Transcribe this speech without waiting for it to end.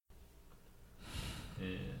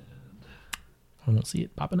I don't see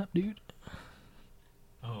it popping up, dude.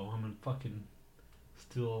 Oh, I'm in fucking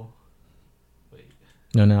still. Wait.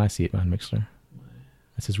 No, I see it on Mixler.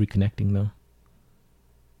 It says reconnecting, though.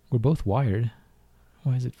 We're both wired.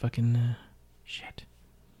 Why is it fucking... shit.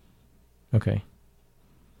 Okay.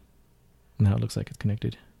 Now it looks like it's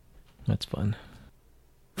connected. That's fun.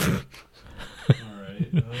 Alright.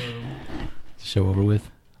 Show over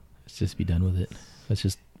with. Let's just be done with it. Let's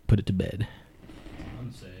just put it to bed.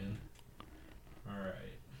 I'm saying. Alright.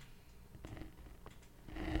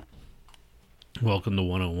 Welcome to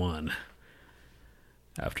 101.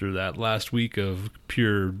 After that last week of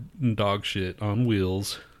pure dog shit on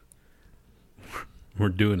wheels, we're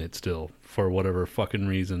doing it still for whatever fucking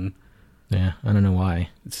reason. Yeah, I don't know why.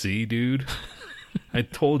 See, dude? I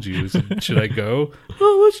told you. Should I go?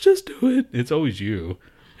 Oh, let's just do it. It's always you.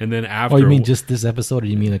 And then after... Oh, you mean just this episode, or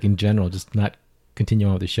you mean like in general, just not continue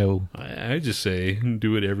on with the show? I just say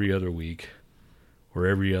do it every other week. Or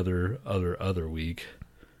every other week.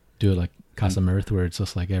 Do it like Casa Mirth, where it's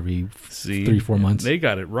just like every 3-4 months. They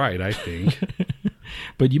got it right, I think.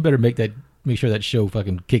 But you better make sure that show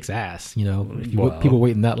fucking kicks ass, you know. If people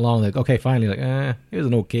waiting that long, like, okay, finally, like, it was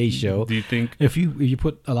an okay show. Do you think if you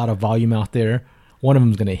put a lot of volume out there, one of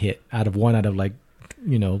them's gonna hit out of like,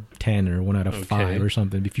 10 or 1 out of 5 or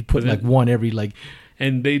something. If you put like one every like,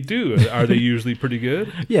 and they do, are they usually pretty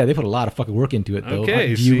good? Yeah, they put a lot of fucking work into it though.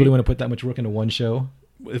 Okay, do you really want to put that much work into one show?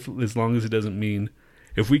 As long as it doesn't mean,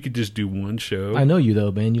 if we could just do one show. I know you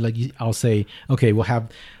though, man. I'll say, okay, we'll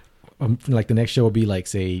have. Like the next show will be like,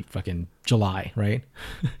 say, fucking July, right?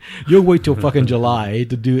 You'll wait till fucking July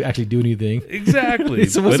to actually do anything. Exactly.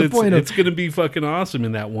 So what's the point it's going to be fucking awesome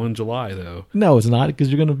in that one July, though. No, it's not, because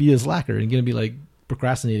you're going to be a slacker and going to be like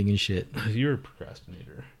procrastinating and shit. You're a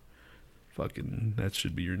procrastinator. Fucking, that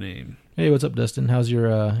should be your name. Hey, what's up, Dustin? How's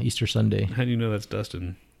your Easter Sunday? How do you know that's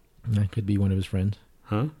Dustin? That could be one of his friends.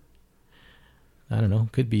 Huh? I don't know.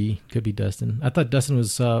 Could be Dustin. I thought Dustin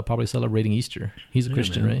was probably celebrating Easter. He's a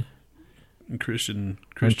Christian, man. right? Christian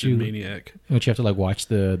maniac. Don't you have to like watch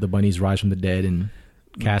the bunnies rise from the dead and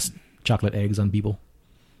cast chocolate eggs on people?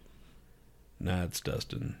 Nah, it's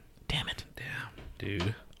Dustin. Damn it. Damn,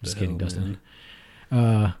 dude. Just kidding, Dustin.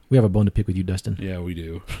 We have a bone to pick with you, Dustin. Yeah, we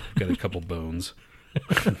do. Got a couple bones.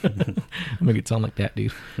 I'm make it sound like that,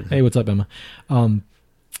 dude. Hey, what's up, Emma?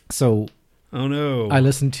 So oh no, I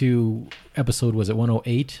listened to episode, was it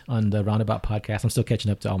 108 on the Roundabout podcast? I'm still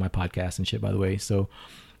catching up to all my podcasts and shit, by the way. So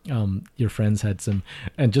your friends had some,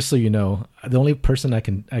 and just so you know, the only person I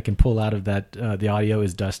can pull out of that the audio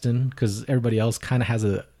is Dustin, because everybody else kind of has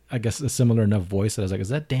a similar enough voice that I was like, is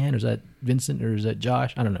that Dan or is that Vincent or is that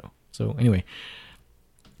Josh? I don't know. So anyway,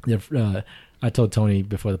 I told Tony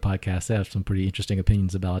before the podcast I have some pretty interesting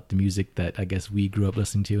opinions about the music that I guess we grew up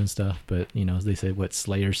listening to and stuff. But they say what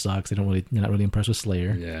Slayer sucks. They're not really impressed with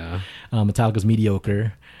Slayer. Yeah. Metallica's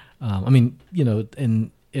mediocre.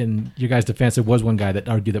 In your guys' defense, there was one guy that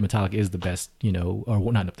argued that Metallica is the best,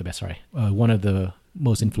 or not the best, sorry, one of the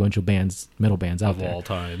most influential metal bands out there. Of all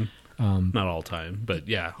time. Not all time, but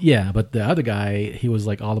yeah. Yeah, but the other guy, he was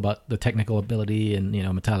like all about the technical ability, and,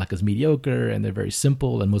 Metallica's mediocre, and they're very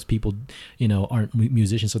simple, and most people, aren't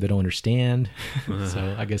musicians, so they don't understand.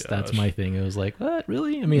 So I guess that's my thing. It was like, what,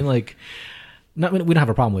 really? I mean, like, we don't have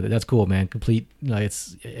a problem with it. That's cool, man. Complete,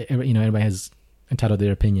 it's, everybody has entitled to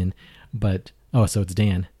their opinion, but... Oh, so it's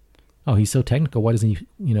Dan. Oh, he's so technical. Why doesn't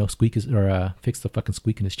he, squeak fix the fucking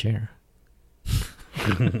squeak in his chair?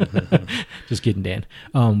 Just kidding, Dan.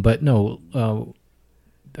 But no,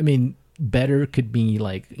 I mean, better could be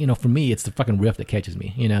like, for me, it's the fucking riff that catches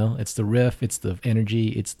me. It's the riff, it's the energy,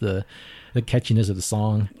 it's the catchiness of the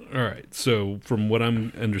song. All right. So from what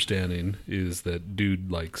I'm understanding is that dude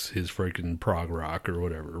likes his freaking prog rock or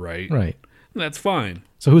whatever, right? Right. That's fine.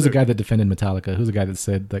 So who's the guy that defended Metallica? Who's the guy that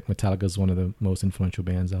said like Metallica is one of the most influential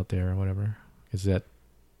bands out there or whatever? Is that...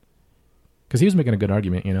 Because he was making a good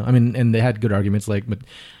argument, I mean, and they had good arguments like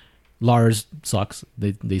Lars sucks,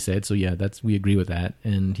 they said. So yeah, we agree with that.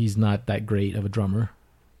 And he's not that great of a drummer.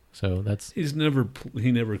 So that's... He never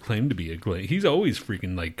claimed to be a great... He's always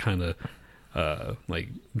freaking like kind of... like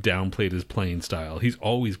downplayed his playing style. He's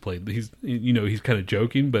always played. He's kind of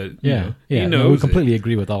joking, but he knows. No, we completely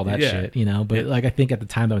agree with all that shit. But like I think at the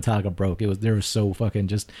time that Metallica broke, they were so fucking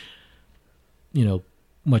just,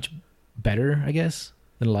 much better, I guess,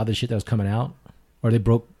 than a lot of the shit that was coming out, or they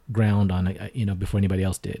broke ground on it, before anybody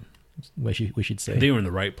else did. we should say. They were in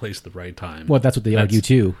the right place at the right time. Well, that's what they argue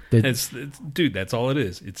too. Dude, that's all it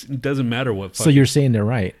is. It doesn't matter what. So you're saying they're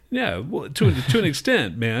right? Yeah, well, to an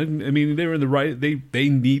extent, man. I mean, they were in the right.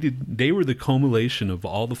 They were the culmination of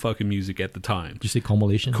all the fucking music at the time. Did you say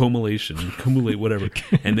culmination? Cumulate, whatever.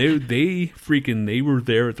 And they were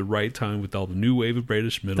there at the right time with all the new wave of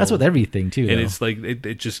British metal. That's with everything too. And though. it's like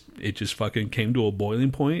it just fucking came to a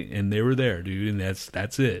boiling point, and they were there, dude. And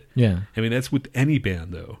that's it. Yeah. I mean, that's with any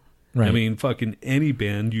band, though. Right. I mean, fucking any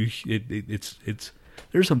band. It's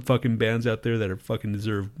there's some fucking bands out there that are fucking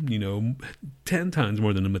deserve 10 times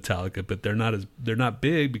more than a Metallica, but they're not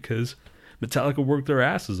big because Metallica worked their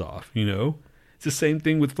asses off. It's the same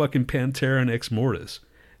thing with fucking Pantera and Ex Mortis.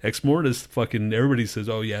 Ex Mortis, fucking everybody says,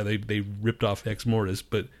 oh yeah, they ripped off Ex Mortis,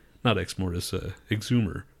 but not Ex Mortis,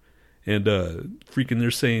 Exhumer. And freaking they're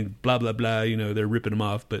saying blah, blah, blah, they're ripping them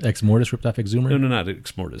off. But Ex Mortis ripped off Exhumer? No, not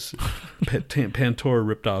Ex Mortis. Pantera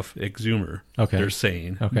ripped off Exhumer. Okay. They're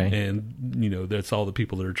saying. Okay. And, that's all the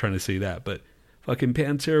people that are trying to say that. But fucking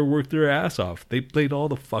Pantera worked their ass off. They played all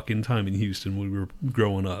the fucking time in Houston when we were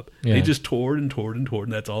growing up. Yeah. They just toured, and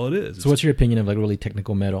that's all it is. So what's your opinion of like really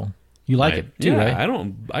technical metal? You like it too, right?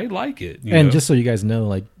 I like it. And just so you guys know,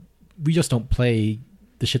 like, we just don't play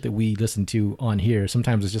the shit that we listen to on here.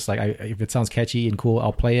 Sometimes it's just like, if it sounds catchy and cool,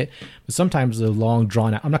 I'll play it. But sometimes the long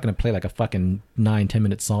drawn out, I'm not going to play like a fucking 9-10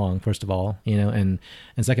 minute song, first of all, and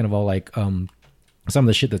second of all, like, some of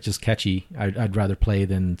the shit that's just catchy, I'd rather play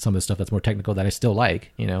than some of the stuff that's more technical that I still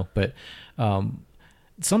like, but,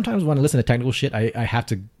 sometimes when I listen to technical shit, I have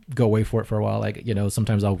to go away for it for a while. Like,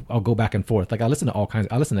 sometimes I'll go back and forth. Like I listen to all kinds,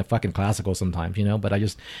 I listen to fucking classical sometimes, but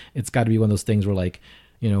it's got to be one of those things where like,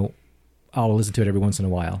 I'll listen to it every once in a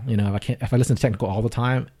while. If I listen to technical all the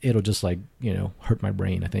time, it'll just like, hurt my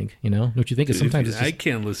brain, I think, Don't you think? It's sometimes it's just, I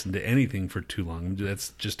can't listen to anything for too long.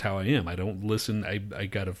 That's just how I am. I don't listen. I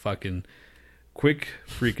got a fucking quick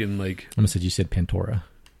freaking like. I'm gonna say you said Pantora.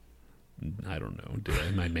 I don't know. Did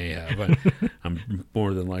I? I may have. I'm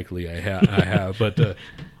more than likely I have. But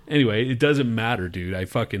anyway, it doesn't matter, dude. I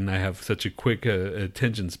have such a quick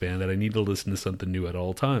attention span that I need to listen to something new at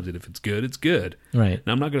all times. And if it's good, it's good. Right. And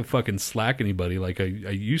I'm not going to fucking slack anybody like I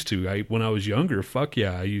used to. When I was younger, fuck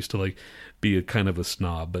yeah, I used to like be a kind of a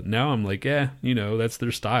snob. But now I'm like, that's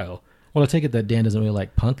their style. Well, I take it that Dan doesn't really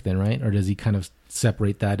like punk then, right? Or does he kind of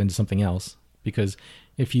separate that into something else? Because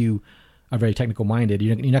if you are very technical minded,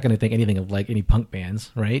 you're not going to think anything of like any punk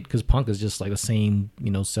bands, right? Because punk is just like the same,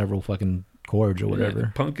 several fucking chords or whatever.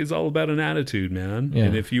 Yeah, punk is all about an attitude, man. Yeah.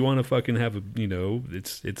 And if you want to fucking have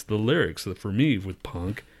it's the lyrics. For me with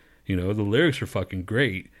punk, the lyrics are fucking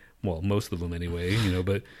great. Well, most of them anyway,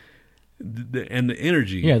 but the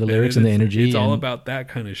energy. Yeah, the lyrics and the energy. It's all about that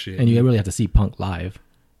kind of shit. And you really have to see punk live.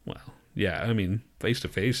 Well, yeah, I mean, face to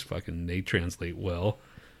face, fucking they translate well,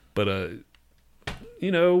 but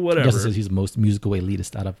whatever. Justin says he's the most musical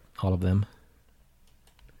elitist out of all of them.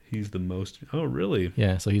 He's the most. Oh, really?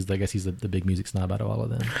 Yeah. So I guess he's the big music snob out of all of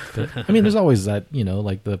them. But I mean, there's always that,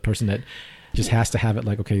 like the person that just has to have it.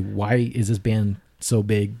 Like, okay, why is this band so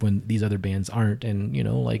big when these other bands aren't? And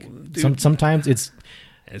dude, sometimes it's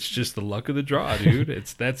just the luck of the draw, dude.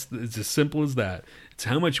 It's as simple as that. It's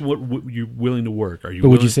how much what you're willing to work. Are you? But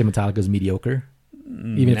would you say Metallica's mediocre?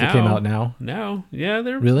 Even if it came out now? Now, yeah,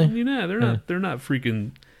 they're really. They're not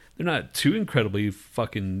freaking. They're not too incredibly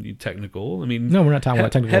fucking technical. I mean, no, we're not talking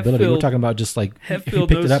about technical ability. We're talking about just like if you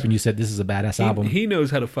picked it up and you said this is a badass album. He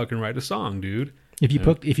knows how to fucking write a song, dude. If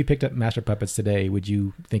you picked up Master Puppets today, would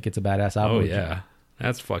you think it's a badass album? Oh yeah,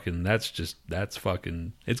 that's fucking.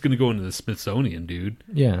 It's gonna go into the Smithsonian, dude.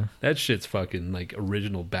 Yeah, that shit's fucking like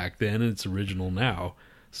original back then, and it's original now.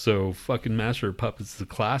 So fucking Master of Puppets is a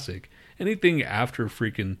classic. Anything after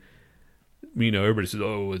freaking, everybody says,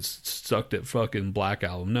 oh, it's sucked at fucking Black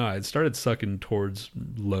Album. No, it started sucking towards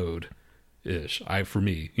Load-ish. For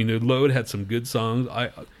me, Load had some good songs.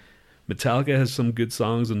 Metallica has some good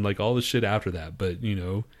songs and like all the shit after that. But,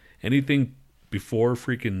 anything before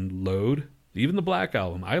freaking Load, even the Black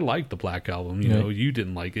Album, I liked the Black Album. You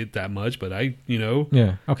didn't like it that much, but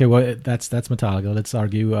Yeah. Okay, well, that's Metallica. Let's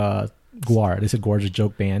argue Gwar. They said Gwar's a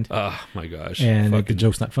joke band. Oh my gosh! And the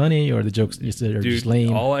joke's not funny, or the jokes are just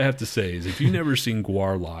lame. All I have to say is, if you've never seen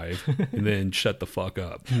Gwar live, then shut the fuck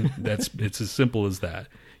up. It's as simple as that.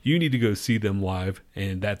 You need to go see them live,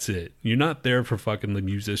 and that's it. You're not there for fucking the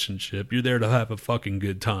musicianship. You're there to have a fucking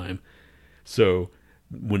good time. So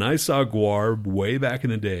when I saw Gwar way back in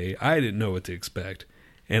the day, I didn't know what to expect.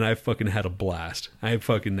 and I fucking had a blast. I had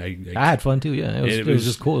fun too. Yeah, it was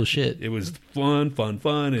just cool as shit. It was fun.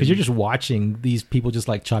 Because you're just watching these people just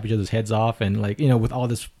like chop each other's heads off, and like, you know, with all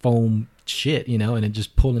this foam shit, you know, and it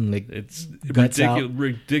just pulling like it's guts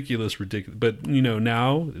ridiculous. But you know,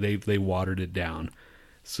 now they watered it down.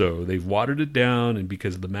 So they've watered it down, and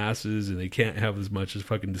because of the masses, and they can't have as much as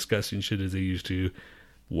fucking disgusting shit as they used to.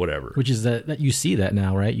 Whatever. Which is that you see that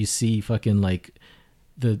now, right? You see fucking like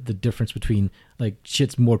the difference between like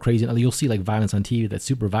shit's more crazy. You'll see like violence on TV that's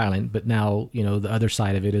super violent, but now, you know, the other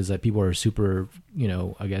side of it is that people are super, you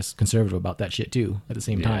know, I guess conservative about that shit too at the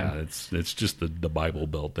same time. Yeah, it's just the Bible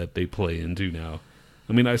Belt that they play into now.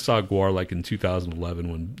 I mean, I saw Guar like in 2011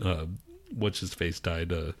 when what's his face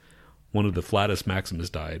died. One of the Flatus Maximus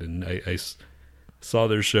died, and I saw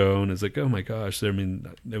their show, and it's like, oh my gosh, I mean,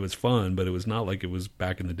 it was fun, but it was not like it was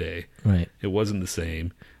back in the day. Right. It wasn't the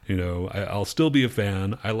same. You know, I'll still be a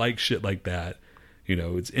fan. I like shit like that. You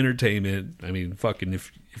know, it's entertainment. I mean, fucking,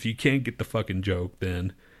 if you can't get the fucking joke,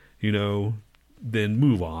 then, you know, then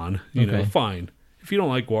move on. You know, fine. If you don't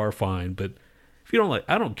like Guar, fine. But if you don't like,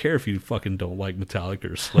 I don't care if you fucking don't like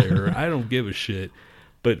Metallica or Slayer. I don't give a shit.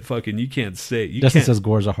 But fucking, you can't say Dustin says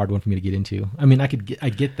Gore's a hard one for me to get into. I mean, I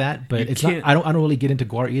get that, but it's not. I don't really get into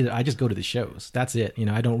Gore either. I just go to the shows. That's it. You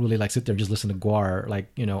know, I don't really like sit there and just listen to Gore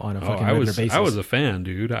like, you know, on a fucking regular basis. I was a fan,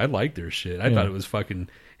 dude. I liked their shit. I thought it was fucking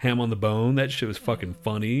ham on the bone. That shit was fucking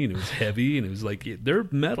funny, and it was heavy, and it was like, they're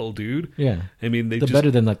metal, dude. Yeah. I mean, they're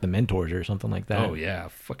better than like the Mentors or something like that. Oh yeah,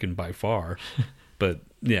 fucking by far. But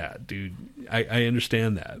yeah, dude, I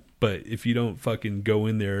understand that. But if you don't fucking go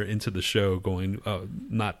in there into the show going,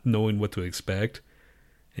 not knowing what to expect,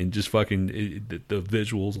 and just fucking the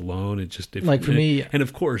visuals alone, it just like for me, and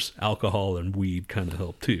of course, alcohol and weed kind of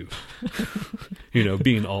help too. You know,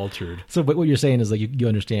 being altered. So, but what you're saying is like you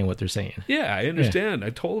understand what they're saying. Yeah, I understand. Yeah. I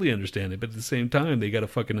totally understand it. But at the same time, they got to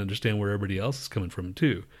fucking understand where everybody else is coming from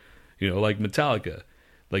too. You know, like Metallica.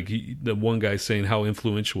 Like the one guy saying how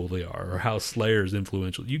influential they are, or how Slayer's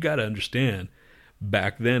influential. You got to understand,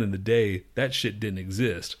 back then in the day, that shit didn't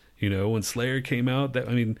exist. You know, when Slayer came out,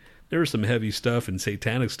 there was some heavy stuff and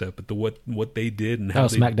satanic stuff, but what they did and how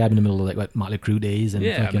smack dab in the middle of like Motley Crue days and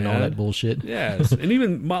fucking all that bullshit. Yes, and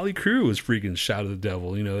even Motley Crue was freaking Shout of the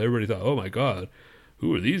Devil. You know, everybody thought, oh my god,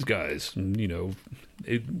 who are these guys? And, you know,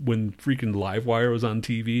 when freaking Livewire was on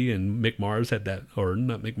TV and Mick Mars had that, or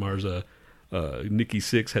not Mick Mars, Nikki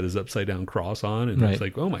Sixx had his upside down cross on, and it's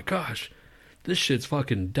like, oh my gosh, this shit's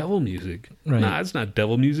fucking devil music. Right. Nah, it's not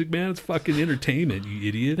devil music, man. It's fucking entertainment, you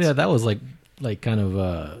idiots. Yeah, that was like kind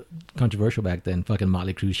of controversial back then. Fucking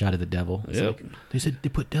Motley Crue shouted the devil. Like, they said they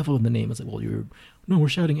put devil in the name. I was like, well, we're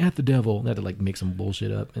shouting at the devil. They had to like make some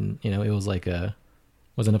bullshit up, and you know, it was like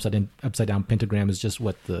was an upside down pentagram is just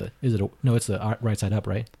what it's the right side up,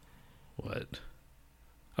 right? What?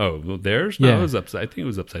 Oh, well, theirs? Yeah. No, it was upside. I think it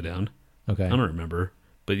was upside down. Okay. I don't remember.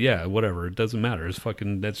 But yeah, whatever. It doesn't matter. It's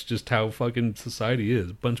fucking, that's just how fucking society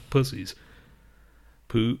is. A bunch of pussies.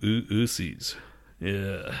 Pussies.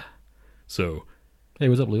 Yeah. So. Hey,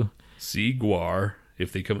 what's up, Lou? See Guar.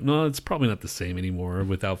 If they come. No, it's probably not the same anymore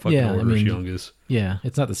without fucking Orders Youngus. Yeah,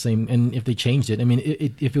 it's not the same. And if they changed it, I mean,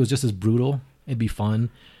 if it was just as brutal, it'd be fun.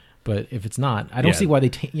 But if it's not, I don't see why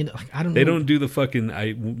they, I don't know. They don't do the fucking,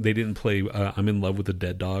 they didn't play I'm in love with a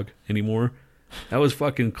dead dog anymore. That was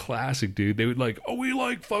fucking classic, dude. They would like, oh, we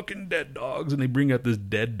like fucking dead dogs. And they bring out this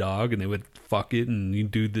dead dog and they would fuck it and you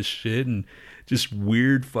do this shit and just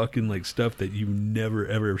weird fucking like stuff that you never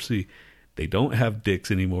ever see. They don't have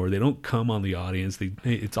dicks anymore. They don't come on the audience.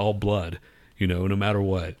 It's all blood, you know, no matter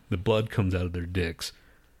what. The blood comes out of their dicks.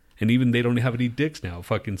 And even they don't have any dicks now,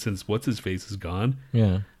 fucking, since what's-his-face is gone.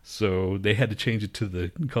 Yeah. So they had to change it to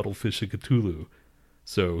the Cuttlefish of Cthulhu.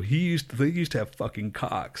 So they used to have fucking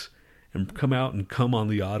cocks and come out and come on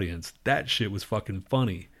the audience. That shit was fucking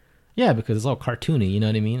funny. Yeah, because it's all cartoony, you know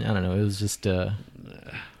what I mean? I don't know. It was just,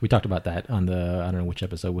 we talked about that on I don't know which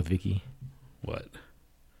episode with Vicky. What?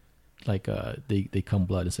 Like, they come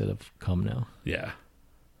blood instead of cum now. Yeah.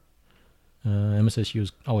 Emma says she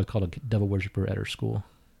was always called a devil worshiper at her school.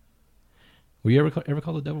 Were you ever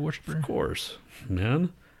called a devil worshiper? Of course,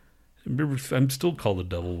 man. I'm still called a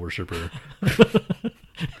devil worshiper.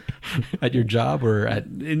 At your job or at?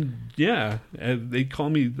 Yeah, they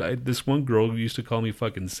call me. This one girl used to call me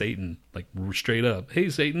fucking Satan, like straight up. Hey,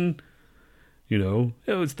 Satan. You know,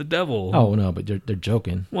 oh, it's the devil. Oh no, but they're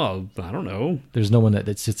joking. Well, I don't know. There's no one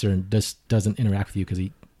that sits there and just doesn't interact with you because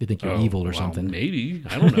they think you're evil or something. Maybe,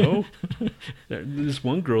 I don't know. This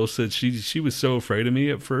one girl said she was so afraid of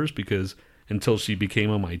me at first because until she became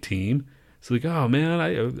on my team. It's like, oh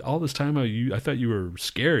man, all this time I thought you were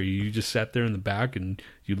scary. You just sat there in the back and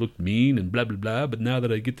you looked mean and blah blah blah. But now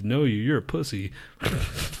that I get to know you, you're a pussy.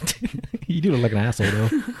 You do look like an asshole though.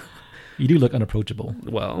 You do look unapproachable.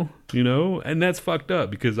 Well, and that's fucked up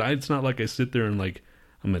because it's not like I sit there and like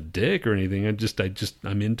I'm a dick or anything.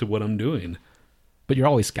 I'm into what I'm doing. But you're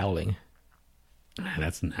always scowling.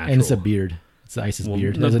 That's natural. And it's a beard. It's the ISIS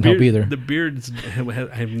beard. It doesn't help either. The beard,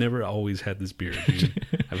 I've never always had this beard, dude.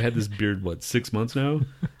 I've had this beard, 6 months now?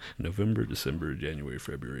 November, December, January,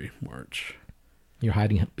 February, March. You're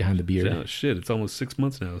hiding behind the beard. Yeah, shit, it's almost 6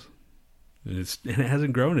 months now. And it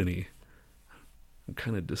hasn't grown any. I'm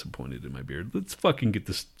kind of disappointed in my beard. Let's fucking get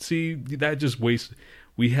this. See, that just wasted.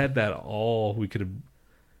 We had that all. We could have.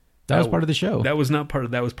 That was part of the show. That was not part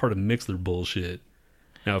of. That was part of Mixler bullshit.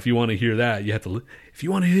 Now, if you want to hear that, you have to. If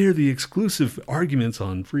you want to hear the exclusive arguments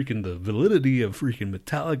on freaking the validity of freaking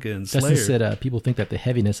Metallica and Slayer, Dustin said people think that the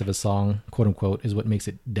heaviness of a song, quote unquote, is what makes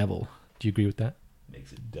it devil. Do you agree with that?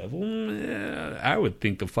 Makes it devil? Yeah, I would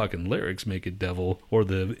think the fucking lyrics make it devil, or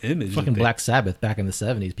the image. Fucking Black Sabbath back in the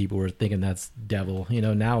 70s, people were thinking that's devil.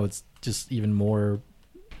 Now it's just even more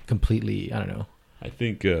completely, I don't know. I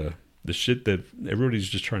think the shit that everybody's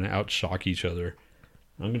just trying to outshock each other.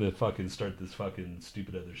 I'm going to fucking start this fucking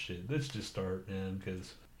stupid other shit. Let's just start, man,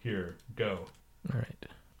 because here, go. All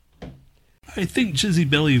right. I think Jizzy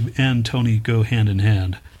Belly and Tony go hand in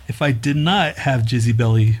hand. If I did not have Jizzy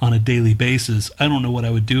Belly on a daily basis, I don't know what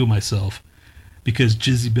I would do with myself. Because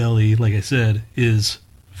Jizzy Belly, like I said, is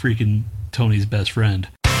freaking Tony's best friend.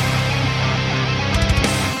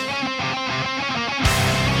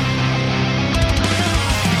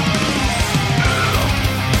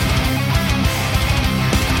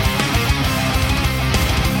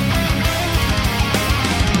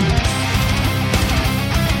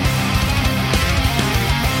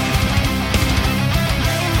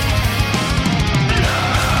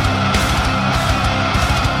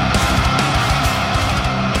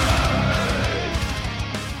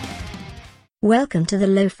 Welcome to the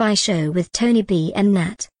Lo-Fi Show with Tony B and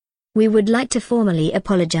Nhat. We would like to formally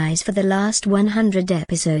apologize for the last 100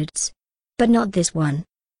 episodes. But not this one.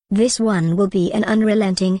 This one will be an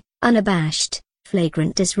unrelenting, unabashed,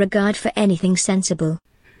 flagrant disregard for anything sensible.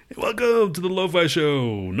 Welcome to the Lo-Fi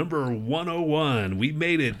Show, number 101. We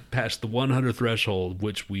made it past the 100 threshold,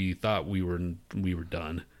 which we thought we were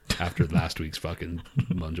done after last week's fucking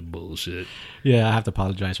bunch of bullshit. Yeah, I have to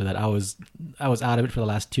apologize for that. I was out of it for the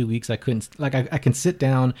last 2 weeks. I couldn't, I can sit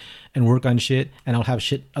down and work on shit, and I'll have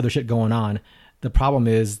other shit going on. The problem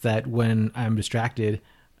is that when I'm distracted,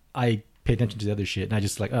 I pay attention to the other shit, and I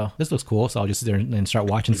just like, oh, this looks cool, so I'll just sit there and start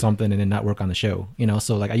watching something and then not work on the show,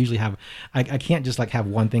 So I usually have, I can't just have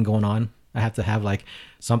one thing going on. I have to have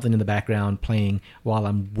something in the background playing while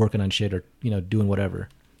I'm working on shit or doing whatever.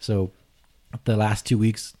 So the last 2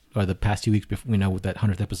 weeks, or the past 2 weeks before, with that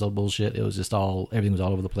 100th episode bullshit, it was just everything was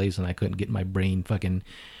all over the place, and I couldn't get my brain fucking.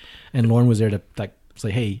 And Lauren was there to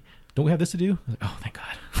say, "Hey, don't we have this to do?" I was like, "Oh, thank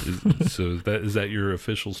God." So is that your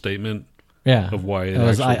official statement? Yeah, of why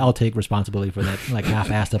I'll take responsibility for that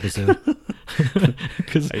half-assed episode.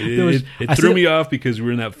 Because it threw me off because we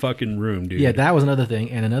were in that fucking room, dude. Yeah, that was another thing.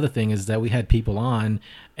 And another thing is that we had people on,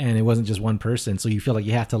 and it wasn't just one person. So you feel like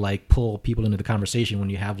you have to pull people into the conversation when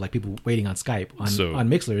you have people waiting on Skype. On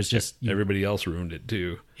Mixler, it's just everybody else ruined it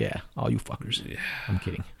too. Yeah, all you fuckers. Yeah. I'm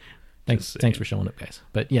kidding. Thanks for showing up, guys.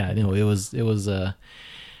 But yeah, it was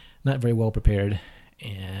not very well prepared,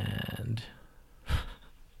 and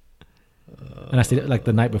I stayed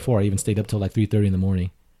the night before. I even stayed up till 3:30 in the morning,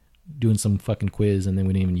 doing some fucking quiz, and then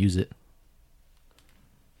we didn't even use it.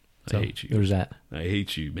 So, I hate you. There's that. I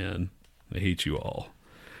hate you, man. I hate you all.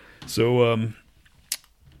 So,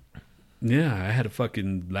 yeah, I had a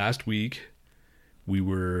fucking last week. We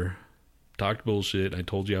talked bullshit. I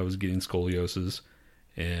told you I was getting scoliosis,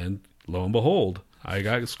 and lo and behold, I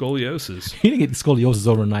got scoliosis. You didn't get scoliosis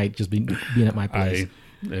overnight just being at my place.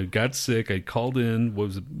 I got sick. I called in.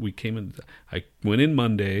 I went in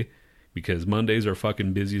Monday because Mondays are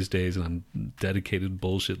fucking busiest days, and I'm dedicated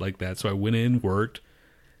bullshit like that. So I went in, worked,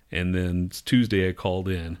 and then Tuesday I called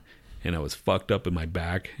in, and I was fucked up in my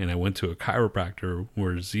back, and I went to a chiropractor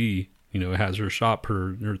where Z, has her shop,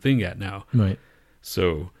 her thing at now. Right.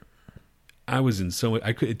 So I was in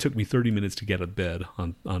it took me 30 minutes to get out of bed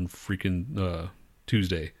on freaking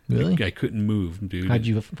Tuesday. Really? I couldn't move, dude. How'd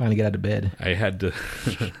you finally get out of bed? I had to.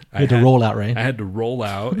 I had to roll out, right? I had to roll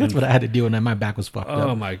out. That's what I had to do, and my back was fucked up.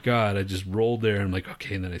 Oh my God! I just rolled there, and I'm like,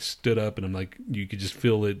 okay. And then I stood up, and I'm like, you could just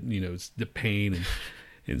feel it. It's the pain,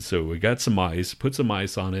 and so we got some ice, put some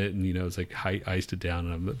ice on it, and it's iced it down,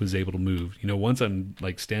 and I was able to move. Once I'm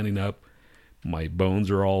standing up, my bones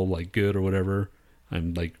are all like good or whatever.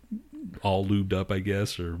 I'm like all lubed up, I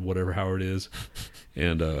guess, or whatever, how it is.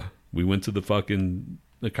 And we went to the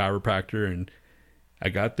chiropractor, and I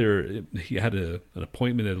got there. He had an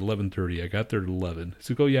appointment at 11:30. I got there at 11. He's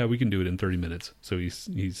like, "Oh yeah, we can do it in 30 minutes." So he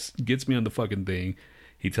gets me on the fucking thing.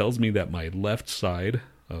 He tells me that my left side,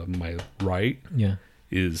 my right,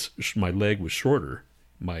 my leg was shorter.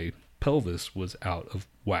 My pelvis was out of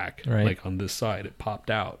whack, right. Like on this side, it popped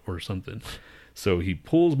out or something. So he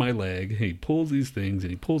pulls my leg, he pulls these things,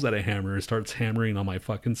 and he pulls out a hammer, starts hammering on my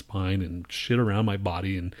fucking spine and shit around my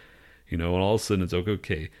body, and and all of a sudden it's like,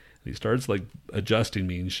 okay. And he starts like adjusting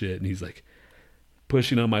me and shit, and he's like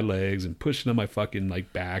pushing on my legs and pushing on my fucking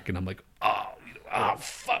like back, and I'm like, oh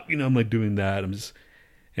fuck, I'm like doing that. I'm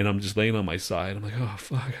just laying on my side. I'm like, oh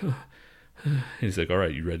fuck. And he's like, all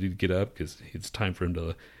right, you ready to get up? Because it's time for him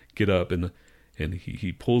to get up, and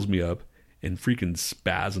he pulls me up. And freaking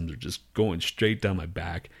spasms are just going straight down my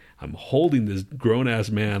back. I'm holding this grown-ass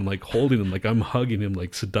man, like holding him, like I'm hugging him,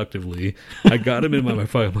 like seductively. I got him in my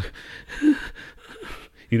phone. I'm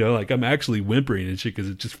like, like I'm actually whimpering and shit because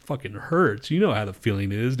it just fucking hurts. You know how the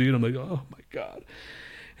feeling is, dude. I'm like, oh my God.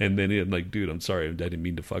 And then I'm like, dude, I'm sorry. I didn't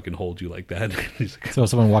mean to fucking hold you like that. He's like, so if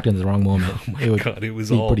someone walked in the wrong moment, oh my God, it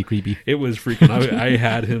was all pretty creepy. It was freaking. I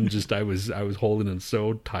had him just. I was holding him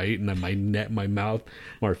so tight, and my neck, my mouth,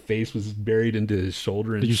 my face was buried into his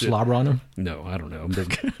shoulder. And did you slobber on him? No, I don't know.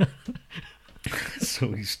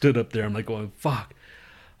 So he stood up there. I'm like going, fuck.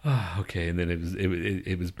 Oh, okay, and then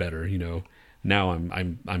it was better. Now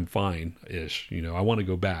I'm fine-ish. I want to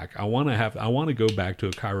go back. I want to go back to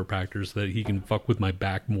a chiropractor so that he can fuck with my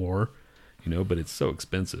back more. But it's so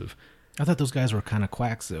expensive. I thought those guys were kind of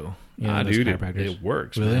quacks though. Dude, it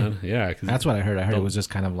works, really? Man. Yeah, that's what I heard. I heard it was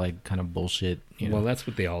just kind of bullshit. Well, that's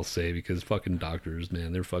what they all say because fucking doctors,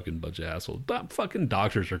 man, they're fucking bunch of assholes. Fucking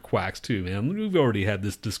doctors are quacks too, man. We've already had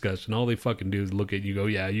this discussion. All they fucking do is look at you, go,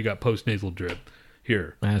 yeah, you got postnasal drip.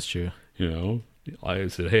 Here, that's true. I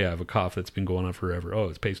said, hey, I have a cough that's been going on forever. Oh,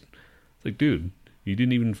 it's paste. It's like, dude, you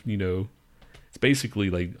didn't even, it's basically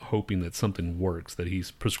like hoping that something works that he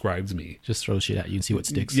prescribes me. Just throw shit at you and see what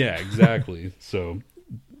sticks. Yeah, exactly. So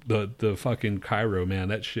the fucking chiro, man,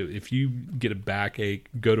 that shit, if you get a backache,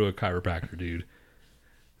 go to a chiropractor, dude.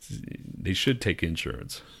 They should take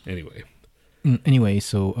insurance. Anyway,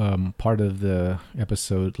 so part of the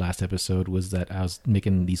last episode was that I was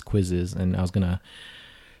making these quizzes, and I was going to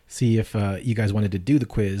see if you guys wanted to do the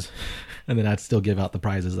quiz, and then I'd still give out the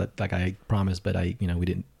prizes like I promised, but we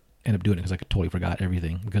didn't end up doing it because I totally forgot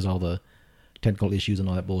everything because all the technical issues and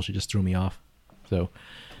all that bullshit just threw me off. So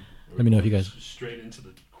let me know if you guys straight into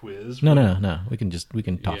the quiz. No. We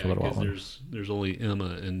can talk for a little while. There's only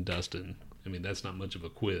Emma and Dustin. I mean, that's not much of a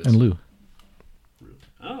quiz. And Lou.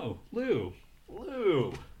 Oh, Lou.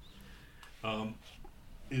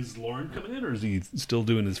 Is Lauren coming in, or is he still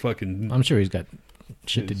doing his fucking? I'm sure he's got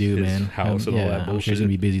shit to do, man. House and all that bullshit. I'm sure he's gonna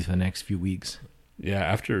be busy for the next few weeks. Yeah,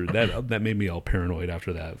 after that made me all paranoid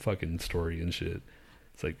after that fucking story and shit.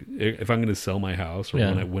 It's like if I'm gonna sell my house, or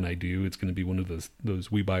when I do, it's gonna be one of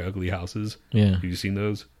those We Buy Ugly houses. Yeah, have you seen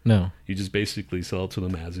those? No. You just basically sell it to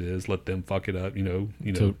them as is, let them fuck it up,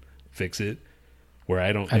 fix it. Where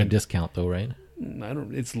I don't at a discount though, right? I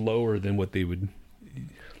don't. It's lower than what they would.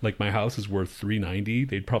 Like my house is worth $390.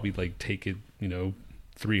 They'd probably like take it,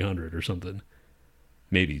 $300 or something.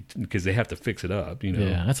 Maybe because they have to fix it up,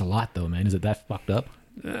 Yeah, that's a lot though, man. Is it that fucked up?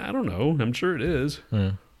 I don't know. I'm sure it is.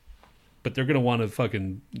 Yeah. But they're gonna want to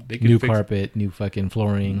fucking new carpet, new fucking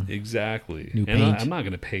flooring. Exactly. New paint. I'm not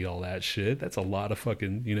gonna pay all that shit. That's a lot of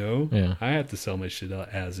fucking. Yeah. I have to sell my shit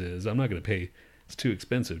as is. I'm not gonna pay. It's too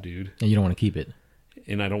expensive, dude. And you don't want to keep it.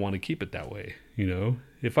 And I don't want to keep it that way.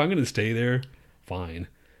 If I'm gonna stay there, fine.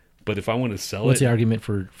 But if I want to sell what's the argument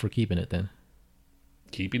for keeping it then?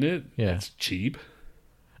 Keeping it? Yeah. It's cheap.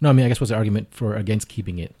 No, I mean, I guess what's the argument against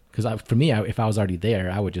keeping it? Because for me, if I was already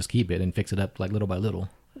there, I would just keep it and fix it up like little by little.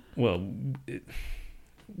 Well,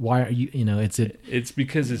 why are you? It's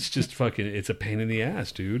because it's just fucking. It's a pain in the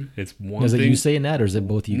ass, dude. It's one. Is thing. it you saying that, or is it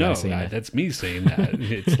both you guys saying that? That's me saying that.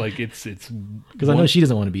 It's like it's because I know she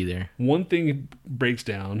doesn't want to be there. One thing breaks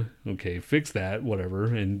down. Okay, fix that, whatever,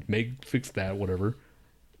 and fix that, whatever.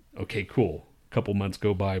 Okay, cool. A couple months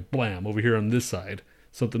go by. Blam! Over here on this side,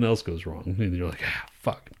 something else goes wrong, and you're like,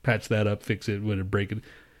 fuck. Patch that up, fix it, when it break it.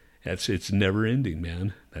 It's never ending,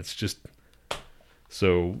 man. That's just.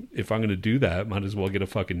 So if I'm going to do that, might as well get a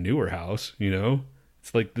fucking newer house,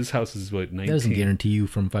 It's like this house is what, 19. That doesn't guarantee you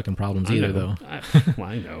from fucking problems either, though.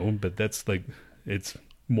 I know, but that's like, it's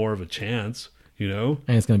more of a chance, And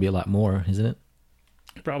it's going to be a lot more, isn't it?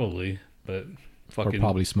 Probably, but fucking. Or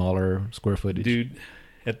probably smaller square footage. Dude,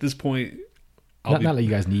 at this point, Not that you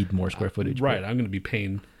guys need more square footage. Right. But. I'm going to be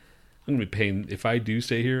paying. If I do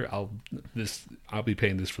stay here, I'll be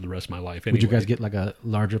paying this for the rest of my life. Anyway. Would you guys get like a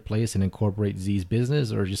larger place and incorporate Z's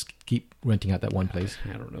business, or just keep renting out that one place?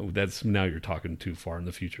 I don't know. Now you're talking too far in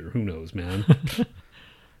the future. Who knows, man?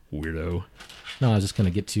 Weirdo. No, I was just gonna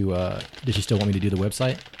get to. Did she still want me to do the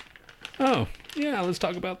website? Oh yeah, let's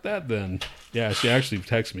talk about that then. Yeah, she actually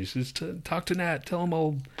texted me. She says, "Talk to Nhat. Tell him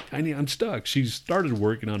I'm stuck." She started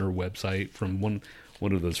working on her website from one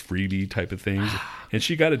of those freebie type of things, and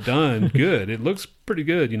she got it done good. It looks pretty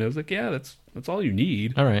good, It's like, yeah, that's all you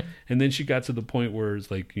need. All right. And then she got to the point where it's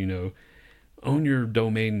like, own your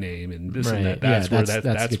domain name and this and that. That's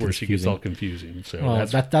That's where she gets all confusing. So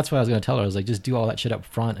that's what I was going to tell her. I was like, just do all that shit up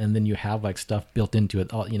front, and then you have like stuff built into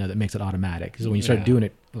it, all, that makes it automatic. So when you start doing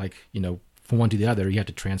it, like from one to the other, you have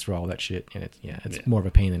to transfer all that shit, and it's more of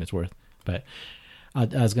a pain than it's worth. But I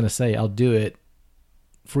was going to say, I'll do it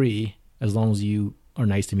free as long as you are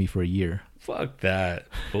nice to me for a year. Fuck that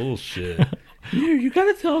bullshit. You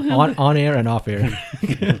gotta tell him on air and off air.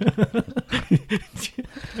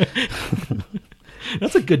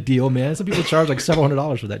 That's a good deal, man. Some people charge like several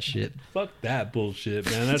 $700 for that shit. Fuck that bullshit,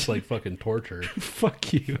 man. That's like fucking torture.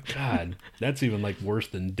 Fuck you. God, that's even like worse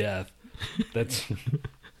than death. That's.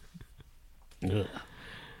 Ugh. It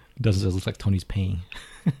doesn't look like Tony's paying.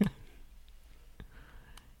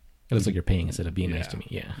 It looks like you're paying instead of being nice to me.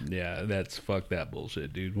 Yeah. Yeah, that's fuck that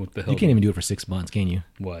bullshit, dude. What the hell? You can't even do it for 6 months, can you?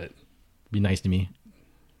 What? Be nice to me.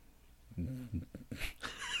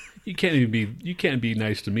 You can't be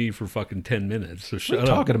nice to me for fucking 10 minutes. So shut up. What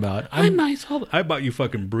are you talking about? I'm nice. I bought you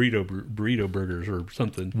fucking burrito burgers or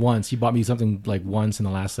something. Once. You bought me something like once in the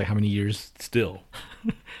last how many years? Still.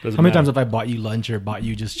 How many times have I bought you lunch or bought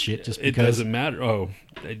you just shit just because? It doesn't matter. Oh,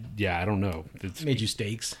 yeah, I don't know. It's made you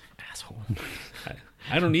steaks, asshole.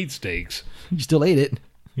 I don't eat steaks. You still ate it.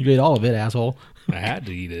 You ate all of it, asshole. I had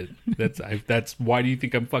to eat it. That's why do you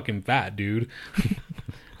think I'm fucking fat, dude?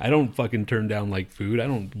 I don't fucking turn down like food. I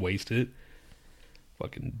don't waste it.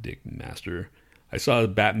 Fucking dick master. I saw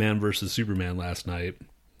Batman versus Superman last night.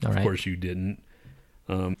 Of course you didn't.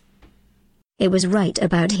 It was right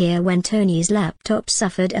about here when Tony's laptop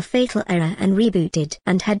suffered a fatal error and rebooted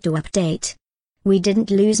and had to update. We didn't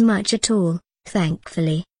lose much at all,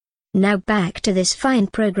 thankfully. Now back to this fine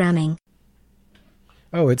programming.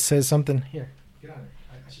 Oh, it says something. Here, get on it.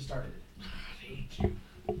 I should start it. I hate you.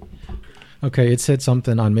 Okay, it said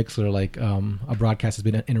something on Mixler like a broadcast has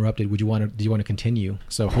been interrupted. Do you want to continue?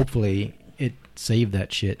 So hopefully it saved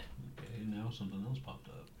that shit. Okay, now something else popped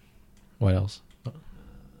up. What else? Okay,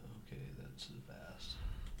 that's fast.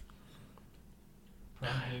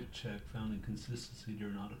 Project check found inconsistency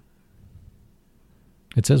during audit.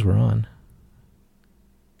 It says we're on.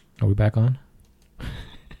 Are we back on?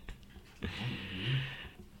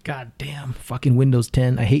 God damn, fucking Windows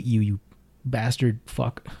 10. I hate you, you bastard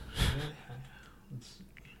fuck.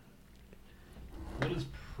 What is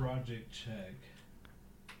Project Check?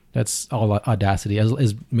 That's all Audacity.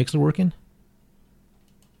 Is Mixer working?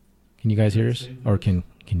 Can you guys hear us? Or can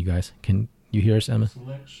you hear us, Emma?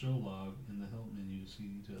 Select show log in the help menu, see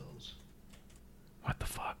details. What the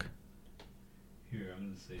fuck? Here, I'm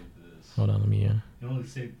going to save this. Hold on, let me... It only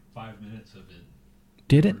saved 5 minutes of it.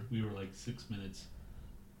 Did it? We were like 6 minutes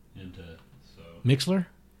into, so... Mixler?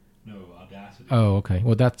 No, Audacity. Oh, okay.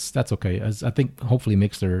 Well, that's okay. I think hopefully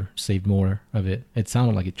Mixler saved more of it. It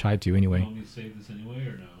sounded like it tried to anyway. You want me to save this anyway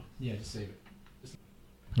or no? Yeah, just save it.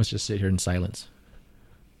 Let's just sit here in silence.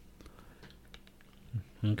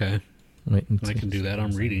 Okay. Wait, I can do that.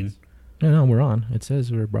 I'm reading. No, we're on. It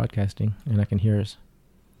says we're broadcasting, and I can hear us.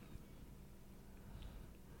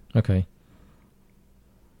 Okay.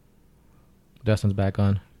 Dustin's back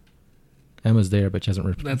on. Emma's there, but she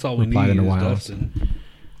hasn't That's all we replied need in a is while. Dustin.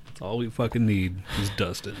 That's all we fucking need is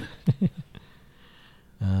Dustin.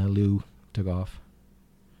 Lou took off.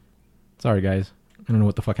 Sorry, guys. I don't know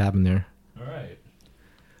what the fuck happened there. All right.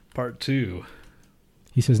 Part 2.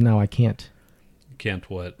 He says, now I can't. Can't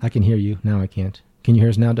what? I can hear you. Now I can't. Can you hear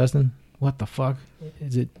us now, Dustin? What the fuck?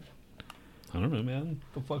 Is it? I don't know, man.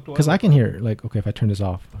 The fuck do I? Because I can hear, like, okay, if I turn this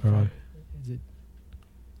off. Hold on. Is it?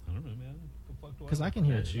 I don't know, man. The fuck do I? Because I can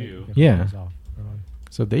hear That's it. you. Like, okay, yeah.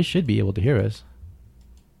 So they should be able to hear us.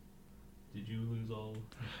 Did you lose all?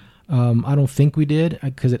 I don't think we did,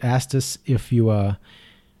 because it asked us if you, it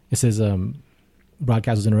says,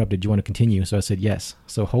 broadcast was interrupted. Do you want to continue? So I said yes.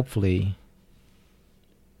 So hopefully...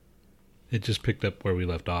 It just picked up where we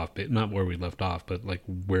left off. Not where we left off, but like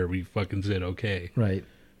where we fucking said okay. Right.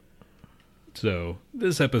 So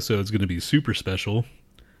this episode's going to be super special.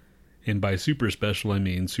 And by super special, I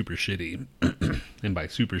mean super shitty. And by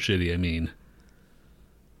super shitty, I mean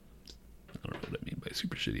I don't know what I mean by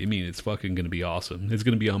super shitty. I mean, it's fucking going to be awesome. It's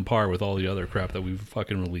going to be on par with all the other crap that we've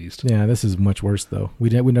fucking released. Yeah, this is much worse, though. We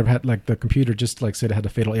never had, like, the computer just, like, said it had a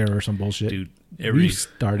fatal error or some bullshit. Dude,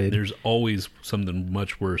 there's always something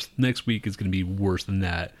much worse. Next week is going to be worse than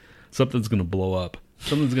that. Something's going to blow up.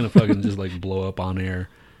 Something's going to fucking just, like, blow up on air.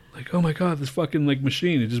 Like, oh my God, this fucking, like,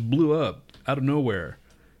 machine, it just blew up out of nowhere.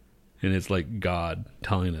 And it's like God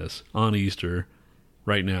telling us on Easter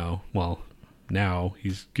right now, well, now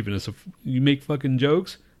he's giving us you make fucking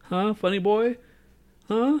jokes? Huh, funny boy?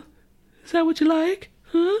 Huh? Is that what you like?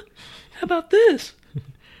 Huh? How about this?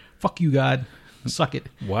 Fuck you, God. Suck it.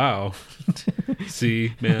 Wow.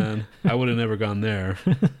 See, man, I would have never gone there.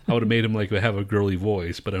 I would have made him like have a girly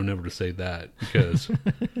voice, but I'm never to say that because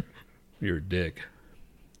you're a dick.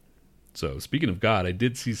 So, speaking of God, I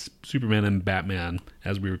did see Superman and Batman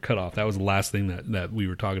as we were cut off. That was the last thing that we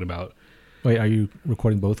were talking about. Wait, are you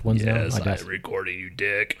recording both ones now? Yes, I'm recording, you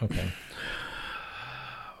dick. Okay.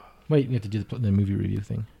 Wait, we have to do the movie review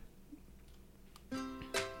thing.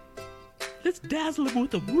 Let's dazzle them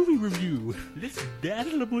with a movie review. Let's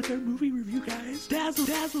dazzle them with our movie review, guys. Dazzle,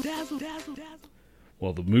 dazzle, dazzle, dazzle, dazzle.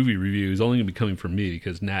 Well, the movie review is only going to be coming from me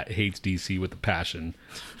because Nhat hates DC with a passion.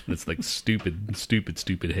 It's like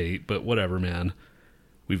stupid hate, but whatever, man.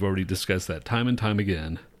 We've already discussed that time and time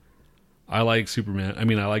again. I like Superman. I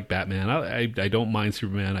mean, I like Batman. I don't mind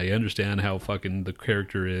Superman. I understand how fucking the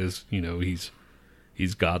character is. You know, he's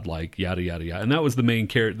godlike, yada yada yada. And that was the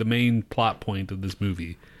main plot point of this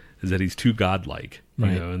movie is that he's too godlike.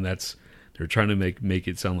 Right. You know, and they're trying to make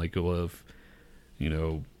it sound like, well,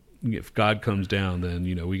 if God comes down, then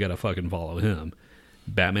we got to fucking follow him.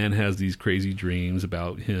 Batman has these crazy dreams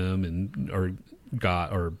about him or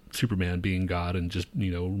God or Superman being God and just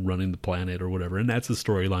running the planet or whatever, and that's the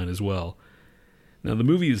storyline as well. Now the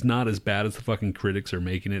movie is not as bad as the fucking critics are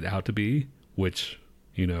making it out to be, which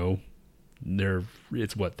it's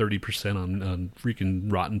what 30% on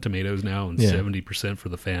freaking Rotten Tomatoes now and 70% for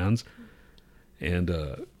the fans, and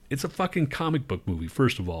it's a fucking comic book movie.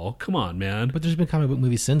 First of all, come on, man. But there's been comic book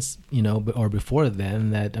movies since or before then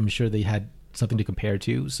that I'm sure they had something to compare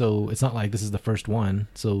to, so it's not like this is the first one.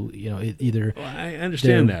 So either I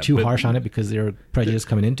understand they're that too harsh on it because they're prejudiced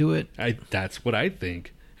coming into it. That's what I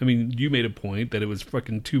think. I mean, you made a point that it was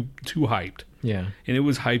fucking too hyped. Yeah, and it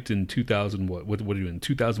was hyped in 2000. What are you in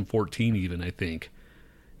 2014 even? I think,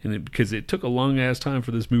 and because it took a long ass time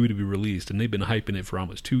for this movie to be released, and they've been hyping it for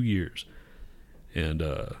almost 2 years, and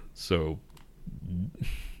so.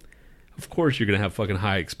 Of course you're going to have fucking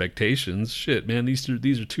high expectations. Shit, man, these are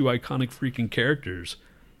two iconic freaking characters.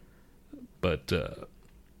 But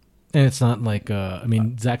and it's not like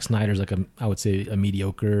Zack Snyder's like I would say a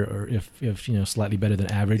mediocre or if slightly better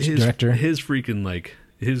than average director. His freaking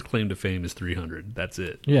his claim to fame is 300. That's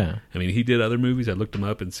it. Yeah. I mean, he did other movies. I looked him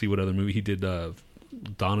up and see what other movie he did. Dawn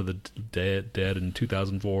of the Dead in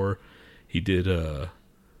 2004. He did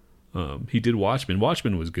Watchmen.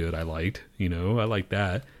 Watchmen was good. I liked. I liked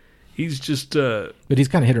that. He's just... but he's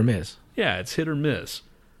kind of hit or miss. Yeah, it's hit or miss.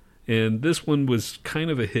 And this one was kind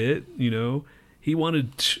of a hit,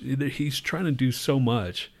 He's trying to do so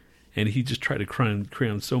much, and he just tried to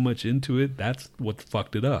cram so much into it. That's what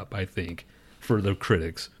fucked it up, I think, for the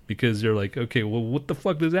critics. Because they're like, okay, well, what the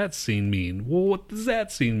fuck does that scene mean? Well, what does that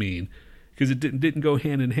scene mean? Because it didn't go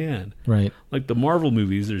hand in hand. Right. Like the Marvel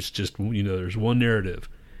movies, there's just, there's one narrative.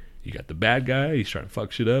 You got the bad guy, he's trying to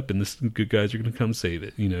fuck shit up, and the good guys are going to come save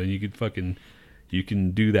it. You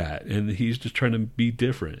can do that. And he's just trying to be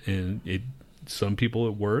different. And some people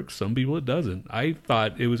it works, some people it doesn't. I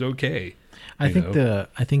thought it was okay. I think the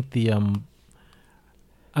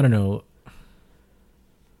I don't know.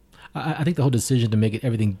 I think the whole decision to make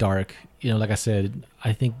everything dark, like I said,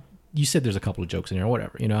 I think you said there's a couple of jokes in there or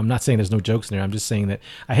whatever. I'm not saying there's no jokes in there. I'm just saying that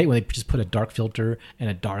I hate when they just put a dark filter and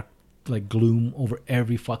a dark gloom over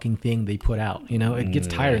every fucking thing they put out. It gets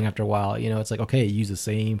tiring after a while. It's like, okay, use the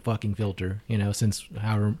same fucking filter, since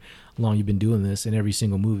however long you've been doing this in every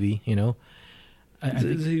single movie, I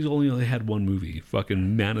think he's only had one movie,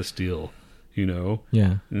 fucking Man of Steel,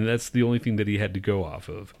 Yeah. And that's the only thing that he had to go off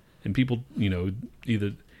of. And people,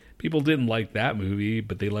 either people didn't like that movie,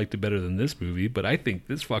 but they liked it better than this movie. But I think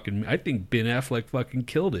Ben Affleck fucking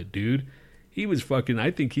killed it, dude. He was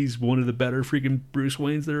I think he's one of the better freaking Bruce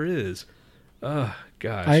Waynes there is.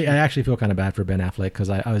 Gosh. I actually feel kind of bad for Ben Affleck because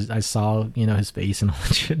I saw his face and all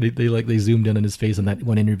that shit. They zoomed in on his face in that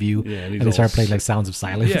one interview, and they started playing like sounds of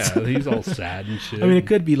silence. Yeah, he's all sad and shit. I mean, it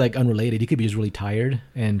could be like unrelated. He could be just really tired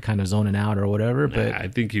and kind of zoning out or whatever. But I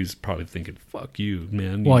think he was probably thinking, "Fuck you,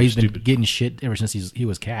 man." Well, he's been getting shit ever since he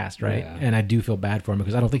was cast, right? Yeah. And I do feel bad for him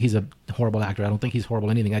because I don't think he's a horrible actor. I don't think he's horrible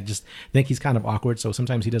at anything. I just think he's kind of awkward. So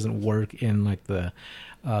sometimes he doesn't work in like the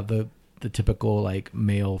typical like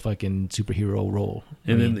male fucking superhero role.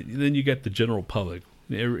 And then you get the general public.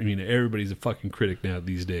 Everybody's a fucking critic now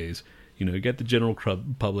these days. You get the general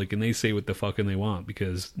public, and they say what the fucking they want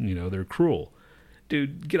because they're cruel.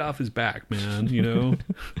 Dude, get off his back, man.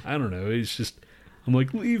 I don't know. It's just I'm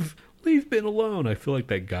like leave Ben alone. I feel like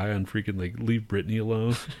that guy on freaking like Leave Britney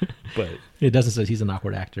Alone. But it doesn't say he's an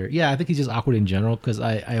awkward actor. Yeah, I think he's just awkward in general because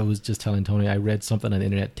I was just telling Tony, I read something on the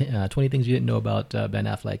internet, 20 things you didn't know about Ben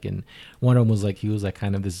Affleck, and one of them was like he was like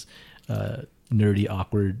kind of this nerdy,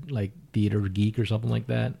 awkward like theater geek or something like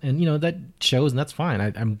that. And that shows, and that's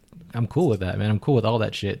fine. I'm cool with that, man. I'm cool with all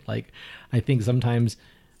that shit. Like I think sometimes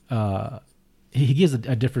he gives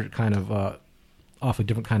a different kind of off a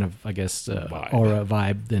different kind of, I guess, aura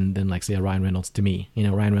vibe than like say a Ryan Reynolds to me.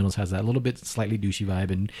 Ryan Reynolds has that little bit slightly douchey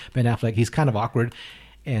vibe, and Ben Affleck, he's kind of awkward,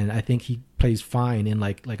 and I think he plays fine in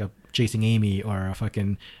like a Chasing Amy or a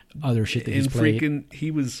fucking other shit that he's played.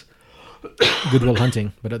 He was Good Will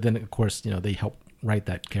Hunting, but then of course they helped write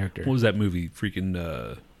that character. What was that movie?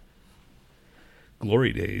 Freaking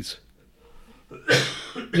Glory Days.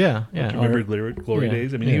 Yeah. Remember Glory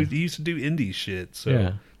Days? I mean, he used to do indie shit, so.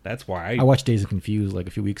 Yeah. That's why I watched Dazed and Confused like a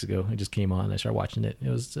few weeks ago. It just came on. I started watching it. It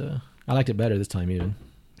was I liked it better this time even.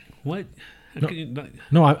 What?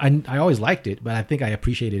 No, I always liked it, but I think I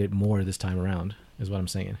appreciated it more this time around. Is what I'm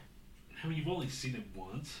saying. I mean, you've only seen it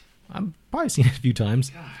once. I've probably seen it a few times.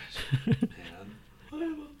 Gosh, man.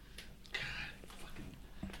 Whatever.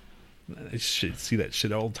 God, I see that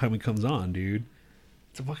shit all the time it comes on, dude.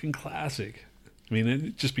 It's a fucking classic. I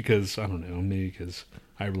mean, just because I don't know, maybe because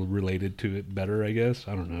I related to it better, I guess.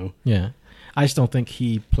 I don't know. Yeah. I just don't think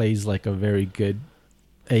he plays like a very good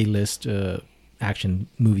A-list action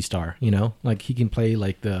movie star, Like he can play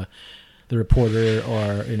like the reporter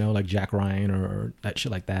or, like Jack Ryan or that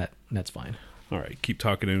shit like that. That's fine. All right. Keep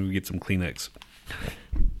talking and we get some Kleenex.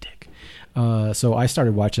 Dick. So I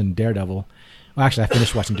started watching Daredevil. Well, actually, I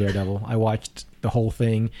finished watching Daredevil. I watched the whole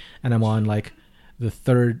thing and I'm on like the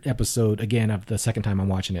third episode again of the second time I'm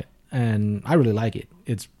watching it. And I really like it.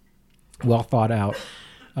 It's well thought out.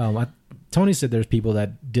 Tony said there's people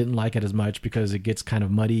that didn't like it as much because it gets kind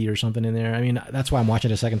of muddy or something in there. I mean, that's why I'm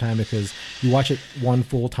watching it a second time, because you watch it one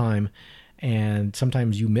full time and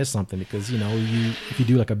sometimes you miss something because, if you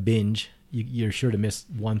do like a binge, you're sure to miss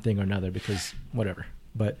one thing or another because whatever.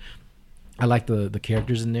 But I like the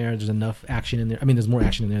characters in there. There's enough action in there. I mean, there's more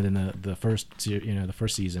action in there than the first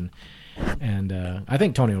season. And I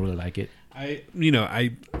think Tony will really like it.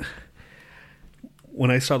 When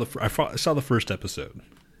I saw the first episode,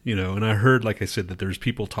 and I heard, like I said, that there's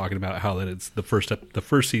people talking about how that it's the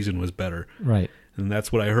first season was better, right? And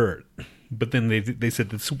that's what I heard. But then they said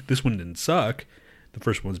this one didn't suck. The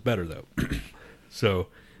first one was better though. So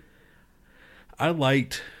I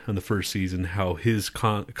liked on the first season how his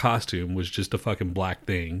costume was just a fucking black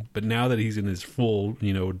thing. But now that he's in his full,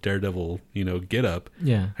 Daredevil, get up,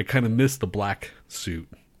 yeah, I kind of miss the black suit.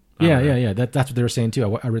 Yeah. That's what they were saying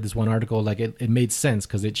too. I read this one article, like it made sense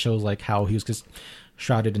because it shows like how he was just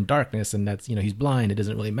shrouded in darkness, and that's he's blind. It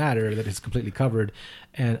doesn't really matter that it's completely covered.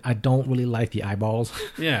 And I don't really like the eyeballs.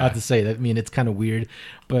 Yeah, I have to say that. I mean, it's kind of weird,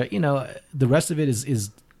 but the rest of it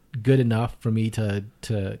is good enough for me to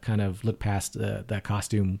kind of look past that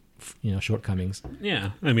costume shortcomings.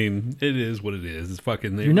 Yeah, I mean, it is what it is. It's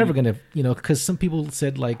fucking. You're never gonna, because some people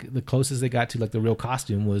said like the closest they got to like the real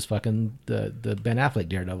costume was fucking the Ben Affleck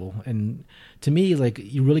Daredevil, and to me, like,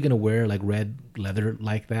 you're really gonna wear like red leather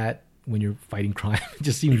like that when you're fighting crime? It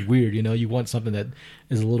just seems weird. You want something that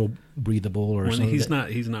is a little breathable or something. He's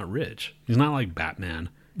not rich. He's not like Batman.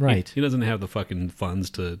 Right. He doesn't have the fucking funds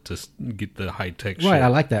to get the high tech shit. Right. I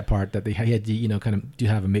like that part that he had to, kind of do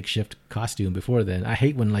have a makeshift costume before then. I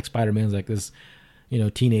hate when like Spider-Man's like this,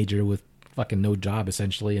 teenager with fucking no job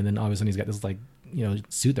essentially. And then all of a sudden he's got this like,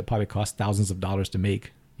 suit that probably costs thousands of dollars to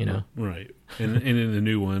make, Right. And in the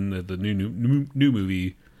new one, the new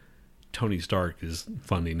movie, Tony Stark is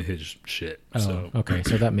funding his shit. Oh, so. Okay.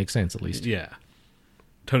 So that makes sense at least. Yeah.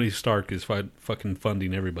 Tony Stark is fucking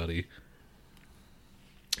funding everybody.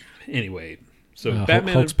 Anyway, so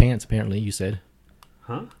Batman... Hulk's pants, apparently, you said.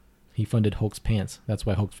 Huh? He funded Hulk's pants. That's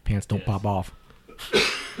why Hulk's pants don't pop off.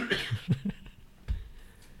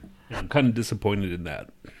 I'm kind of disappointed in that.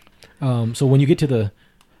 So when you get to the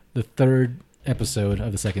third episode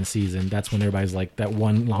of the second season, that's when everybody's like that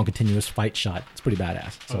one long continuous fight shot. It's pretty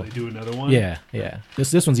badass. So they do another one? Yeah.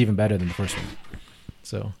 This one's even better than the first one.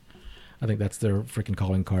 So I think that's their freaking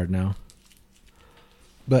calling card now.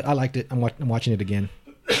 But I liked it. I'm watching it again.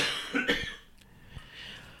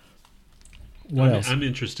 What else? I'm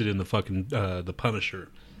interested in the fucking the Punisher.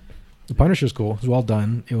 The Punisher's cool. It was well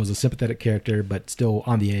done. It was a sympathetic character, but still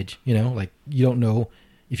on the edge. You know, like you don't know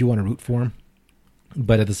if you want to root for him,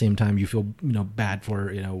 but at the same time you feel bad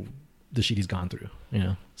for the shit he's gone through.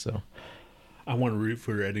 So I want to root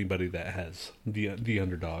for anybody that has the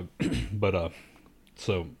underdog. But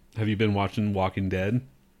so have you been watching Walking Dead?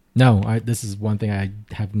 No, this is one thing I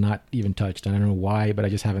have not even touched. I don't know why, but I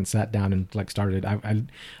just haven't sat down and started. I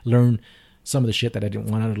learned some of the shit that I didn't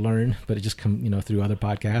want to learn, but it just come through other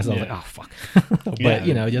podcasts. I was like, oh fuck. But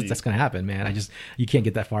that's gonna happen, man. You can't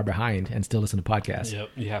get that far behind and still listen to podcasts. Yep,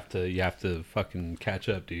 you have to fucking catch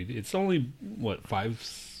up, dude. It's only what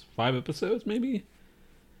five episodes, maybe.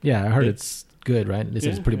 Yeah, I heard it's good, right? This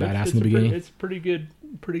is pretty badass in the beginning. It's pretty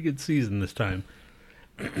good season this time.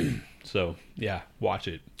 So yeah, watch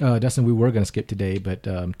it. Dustin, we were going to skip today, but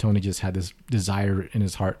Tony just had this desire in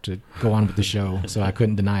his heart to go on with the show, so I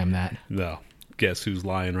couldn't deny him that. No, guess who's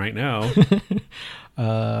lying right now?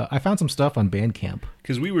 I found some stuff on Bandcamp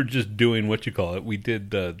because we were just doing what you call it. We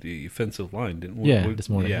did the offensive line, didn't we? Yeah, this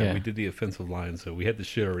morning. Yeah, we did the offensive line, so we had the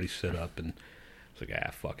shit already set up, and it's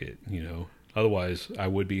like fuck it, Otherwise, I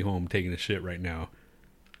would be home taking a shit right now.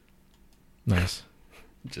 Nice.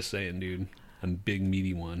 Just saying, dude. I'm a big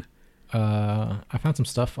meaty one. I found some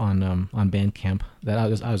stuff on Bandcamp that I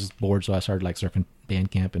was just bored, so I started surfing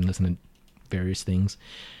Bandcamp and listening to various things.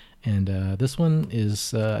 And this one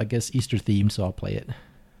is I guess Easter themed, so I'll play it.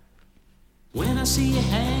 When I see you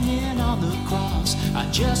hanging on the cross, I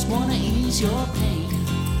just want to ease your pain.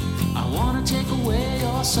 I want to take away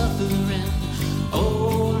your suffering.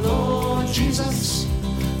 Oh Lord Jesus,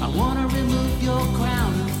 I want to remove your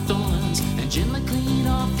crown of thorns and gently clean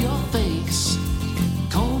off your face.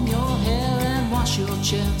 Comb your hair and wash your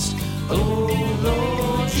chest. Oh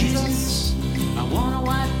Lord Jesus, I want to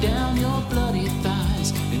wipe down your bloody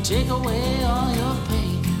thighs and take away all your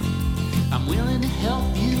pain. I'm willing to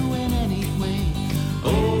help you in any way.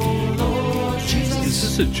 Oh Lord Jesus. Is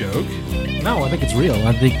this a joke? No, I think it's real.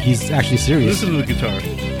 I think he's actually serious. Listen to the guitar.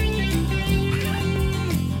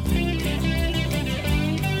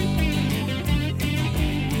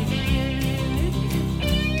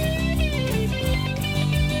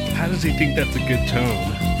 How does he think that's a good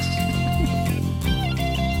tone?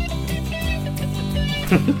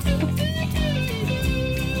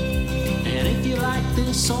 And if you like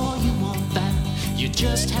this or you want that, you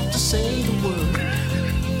just have to say the word.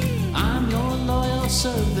 I'm your loyal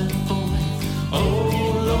servant boy.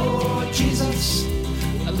 Oh Lord Jesus,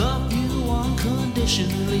 I love you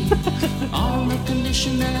unconditionally. On the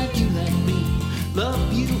condition that you let me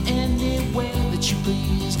love you any way that you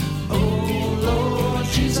please. Oh Lord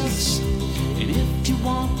Jesus, and if you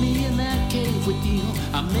want me in that cave with you,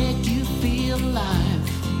 I'll make you feel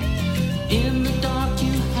alive. In the dark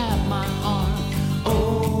you have my heart.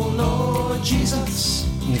 Oh Lord Jesus.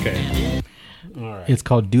 Okay. All right. It's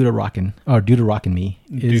called Dude a Rockin' Me.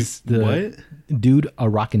 What? Dude a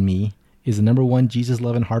Rockin' Me is the number one Jesus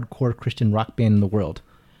loving hardcore Christian rock band in the world.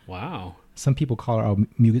 Wow. Some people called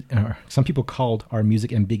our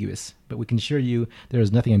music ambiguous, but we can assure you there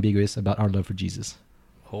is nothing ambiguous about our love for Jesus.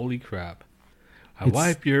 Holy crap. I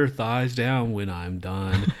wipe your thighs down when I'm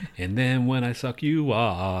done, and then when I suck you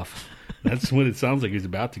off. That's what it sounds like he's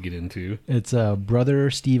about to get into. It's Brother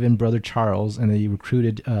Stephen, Brother Charles, and they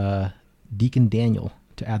recruited Deacon Daniel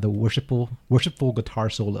to add the worshipful guitar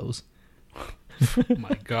solos.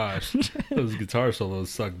 My gosh, those guitar solos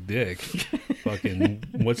suck dick. Fucking,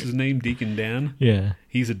 what's his name? Deacon Dan? Yeah.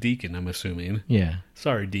 He's a deacon, I'm assuming. Yeah.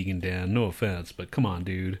 Sorry, Deacon Dan, no offense, but come on,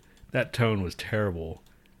 dude. That tone was terrible.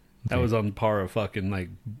 That was on par of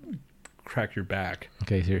fucking, crack your back.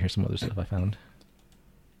 Okay, here's some other stuff I found.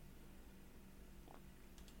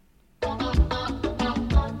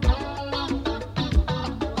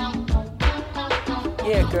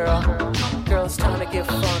 Yeah, girl, it's time to get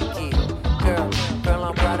funky. Girl,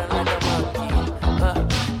 I'm riding like a monkey.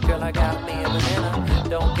 Girl, I got me a banana.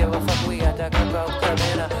 Don't give a fuck, we got that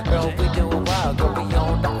cabana. Girl, we doing wild, girl, we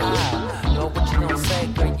on the aisle. Know what you gonna say,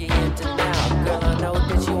 girl, you into now. Girl, I know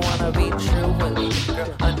that you wanna be true with me.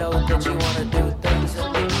 Girl, I know that you wanna do things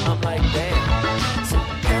with me. I'm like, damn. So,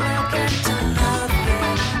 girl, I got to love you.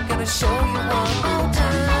 Gonna show you one more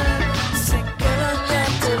time. Say, girl, I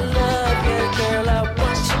got to love you. Girl, I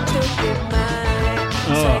want you to be mine.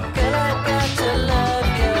 Say, girl, I got to love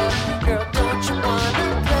you.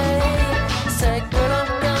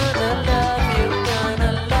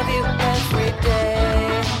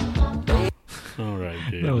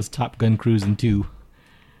 was Top Gun Cruising 2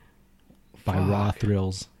 by Fuck. Raw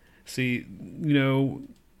Thrills. See, you know...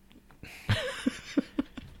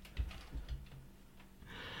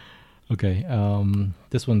 Okay,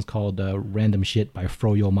 this one's called Random Shit by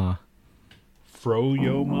Froyo Ma.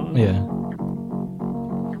 Froyo Ma? Yeah.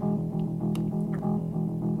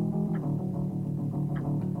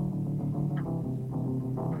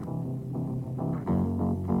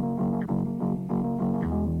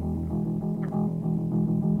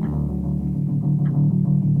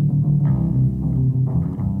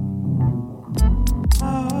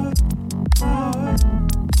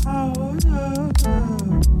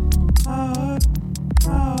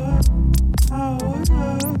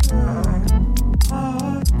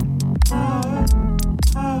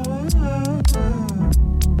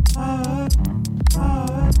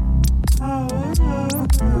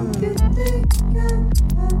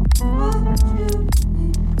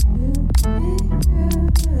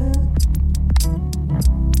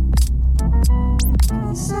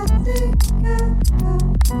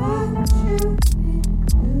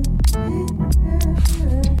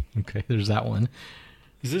 Okay, there's that one.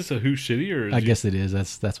 Is this a Who's Shitty or? Is I guess it is.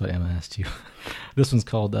 That's what Emma asked you. This one's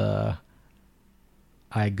called I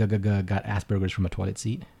got Asperger's from a toilet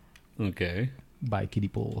seat Okay. by Kitty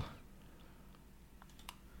Pool.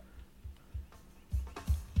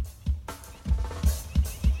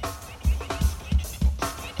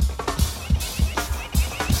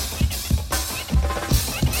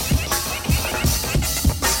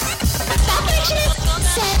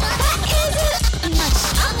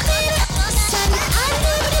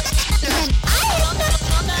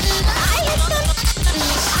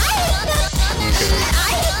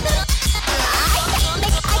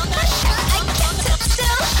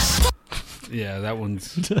 Yeah, that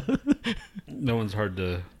one's hard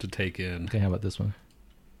to take in. Okay, how about this one?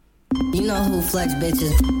 You know who flex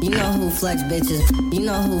bitches. You know who flex bitches. You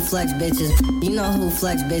know who flex bitches. You know who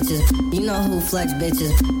flex bitches. You know who flex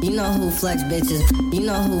bitches. You know who flex bitches. You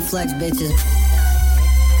know who flex bitches.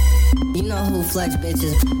 You know who flex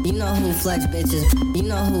bitches. You know who flex bitches. You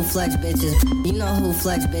know who flex bitches. You know who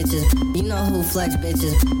flex bitches. You know who flex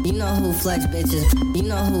bitches. You know who flex bitches. You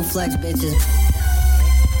know who flex bitches.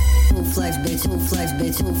 Who flex bitch? Who flex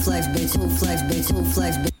bitch? Who flex bitch? Who flex bitch? Who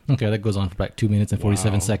flex bitch? Okay, that goes on for like 2 minutes and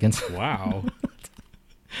 47 Wow. seconds. Wow.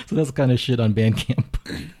 So that's kind of shit on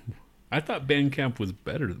Bandcamp. I thought Bandcamp was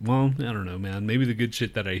better. Well, I don't know, man. Maybe the good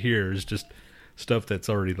shit that I hear is just stuff that's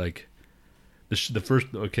already like the first.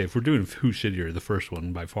 Okay, if we're doing Who's Shittier, the first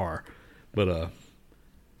one by far. But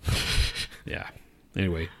yeah.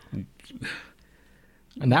 Anyway,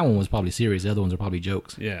 And that one was probably serious. The other ones are probably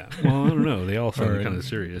jokes. yeah. Well, I don't know. They all sound Or- kind of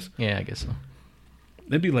serious. Yeah, I guess so.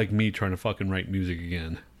 That'd be like me trying to fucking write music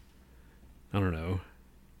again. I don't know.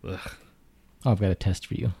 Ugh. Oh, I've got a test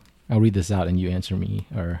for you. I'll read this out and you answer me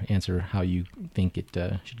or answer how you think it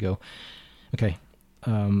should go. Okay.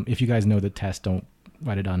 If you guys know the test, don't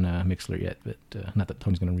write it on Mixler yet, but not that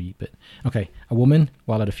Tony's going to read. But okay. A woman,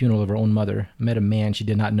 while at a funeral of her own mother, met a man she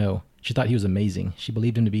did not know. She thought he was amazing. She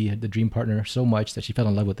believed him to be the dream partner so much that she fell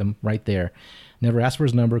in love with him right there. Never asked for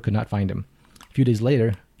his number, could not find him. A few days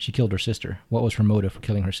later, she killed her sister. What was her motive for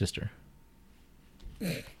killing her sister?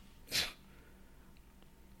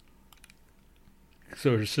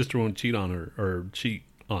 So her sister won't cheat on her or cheat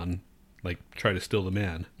on, like, try to steal the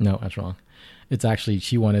man. No, that's wrong. It's actually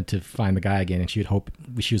she wanted to find the guy again, and she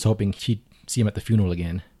was hoping she'd see him at the funeral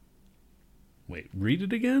again. Wait, read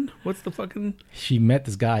it again? What's the fucking... She met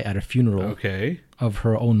this guy at a funeral Okay. of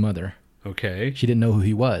her own mother. Okay. She didn't know who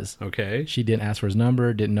he was. Okay. She didn't ask for his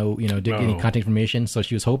number, didn't know, didn't get any Oh. contact information. So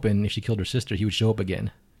she was hoping if she killed her sister, he would show up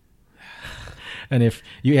again. And if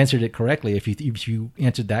you answered it correctly, if you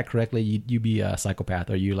answered that correctly, you'd be a psychopath,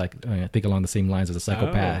 or you think along the same lines as a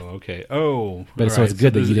psychopath. Oh, okay. Oh. But so alright. it's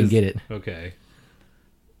good that this you didn't is- get it. Okay.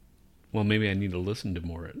 Well, maybe I need to listen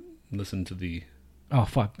to the... Oh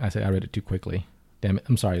fuck! I read it too quickly. Damn it!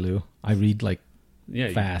 I'm sorry, Lou. I read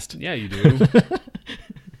Yeah, fast. Yeah, you do.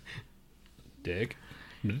 Dick.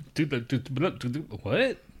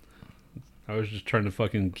 What? I was just trying to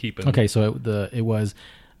fucking keep it. Okay, so it was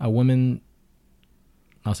a woman.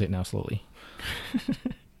 I'll say it now slowly.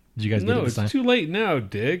 Did you guys get it No, this it's time? too late now,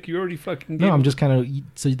 Dick. You already fucking No, gave I'm it. just kind of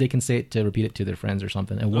so they can say it to repeat it to their friends or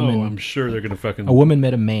something. Oh, I'm sure they're gonna fucking... A woman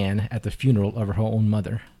met a man at the funeral of her own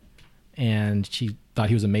mother, and she thought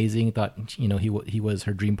he was amazing. Thought he was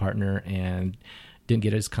her dream partner, and didn't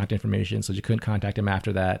get his contact information, so she couldn't contact him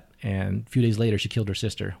after that. And a few days later, she killed her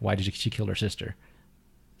sister. Why did she kill her sister?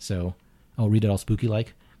 So I'll read it all spooky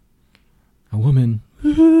like. A woman.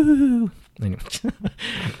 Anyway,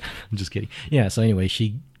 I'm just kidding. Yeah. So anyway,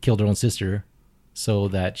 she killed her own sister so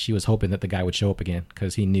that she was hoping that the guy would show up again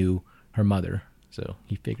because he knew her mother. So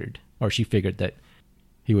she figured that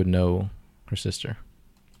he would know her sister.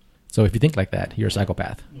 So if you think like that, you're a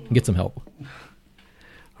psychopath. Get some help.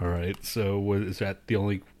 All right. So is that the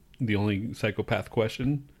only psychopath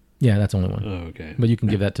question? Yeah, that's the only one. Oh, okay. But you can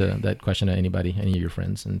give that question to anybody, any of your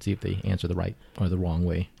friends, and see if they answer the right or the wrong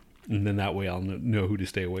way. And then that way I'll know who to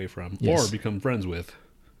stay away from Yes. or become friends with.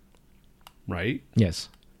 Right? Yes.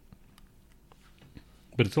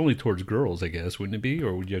 But it's only towards girls, I guess, wouldn't it be?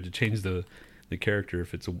 Or would you have to change the character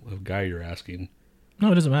if it's a guy you're asking?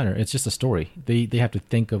 No, it doesn't matter. It's just a story. They have to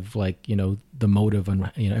think of, like, the motive,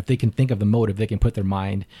 and if they can think of the motive, they can put their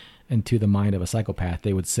mind into the mind of a psychopath.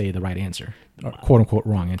 They would say the right answer, or quote unquote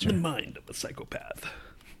wrong answer. The mind of a psychopath.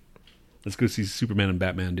 Let's go see Superman and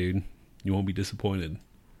Batman, dude. You won't be disappointed.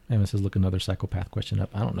 Emma says, look another psychopath question up.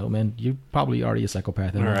 I don't know, man. You're probably already a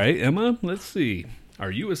psychopath. All right, Emma, let's see.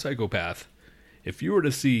 Are you a psychopath? If you were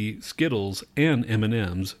to see Skittles and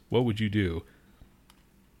M&Ms, what would you do?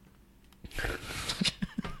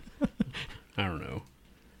 I don't know.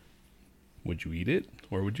 Would you eat it,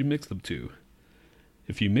 or would you mix the two?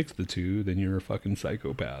 If you mix the two, then you're a fucking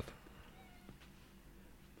psychopath.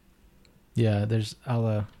 Yeah, there's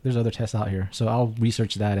other tests out here, so I'll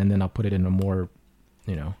research that and then I'll put it in a more,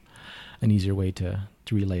 an easier way to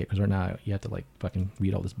relay it. Because right now you have to like fucking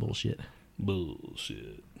read all this bullshit.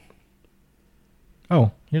 Bullshit.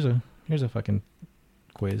 Oh, here's a fucking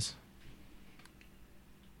quiz.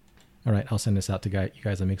 All right, I'll send this out to you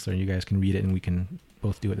guys on Mixler, and you guys can read it, and we can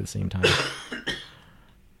both do it at the same time.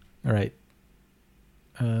 All right.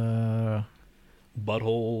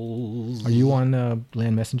 Buttholes. Are you on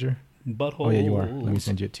Land Messenger? Buttholes. Oh, yeah, you are. Let me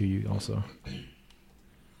send it to you also.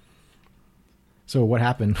 So what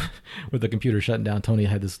happened with the computer shutting down? Tony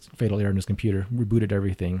had this fatal error in his computer, rebooted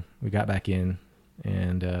everything. We got back in,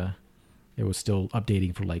 and it was still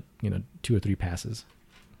updating for 2 or 3 passes.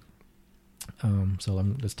 So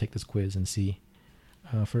let's take this quiz and see.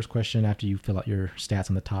 First question, after you fill out your stats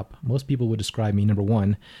on the top. Most people would describe me, number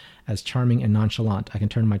 1, as charming and nonchalant. I can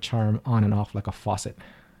turn my charm on and off like a faucet.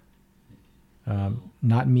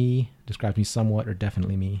 Not me, describes me somewhat or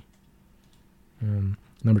definitely me.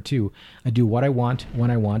 Number 2, I do what I want,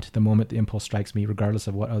 when I want, the moment the impulse strikes me, regardless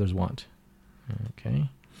of what others want. Okay.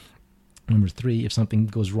 Number 3, if something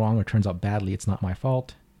goes wrong or turns out badly, it's not my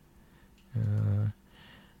fault.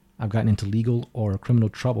 I've gotten into legal or criminal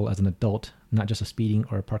trouble as an adult, not just a speeding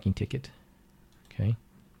or a parking ticket. Okay.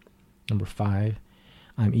 Number 5,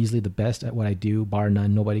 I'm easily the best at what I do, bar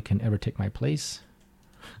none. Nobody can ever take my place.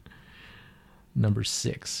 Number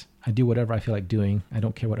 6, I do whatever I feel like doing. I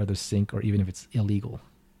don't care what others think or even if it's illegal.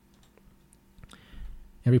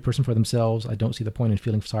 Every person for themselves. I don't see the point in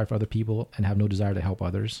feeling sorry for other people and have no desire to help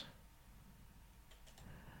others.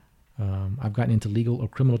 I've gotten into legal or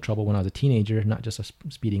criminal trouble when I was a teenager, not just a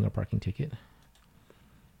speeding or parking ticket.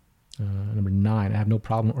 Number 9, I have no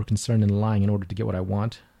problem or concern in lying in order to get what I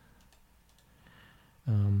want.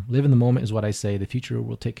 Live in the moment is what I say. The future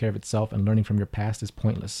will take care of itself, and learning from your past is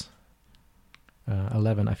pointless.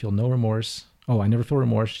 11, I feel no remorse. I never feel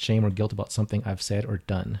remorse, shame, or guilt about something I've said or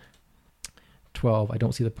done. 12, I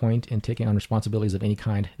don't see the point in taking on responsibilities of any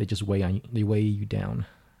kind. They just weigh you down.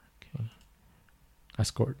 Okay. I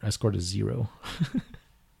scored a 0. 0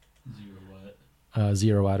 what?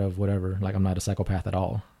 0 out of whatever. Like, I'm not a psychopath at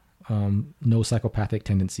all. No psychopathic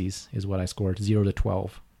tendencies is what I scored. 0 to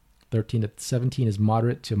 12. 13 to 17 is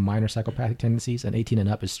moderate to minor psychopathic tendencies, and 18 and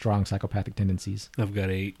up is strong psychopathic tendencies. I've got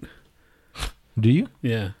 8. Do you?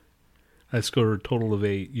 Yeah. I scored a total of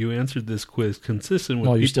 8. You answered this quiz consistent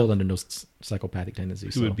with you're still under no psychopathic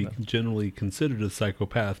tendencies. who would be generally considered a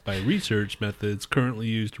psychopath by research methods currently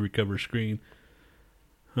used to recover screen.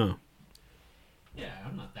 Huh. Yeah,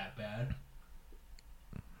 I'm not that bad.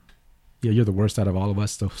 Yeah, you're the worst out of all of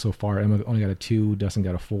us so far. Emma only got a 2. Dustin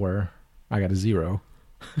got a 4. I got a 0.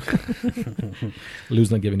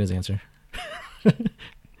 Lou's not giving his answer.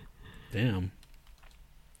 Damn.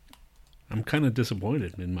 I'm kind of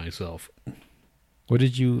disappointed in myself. What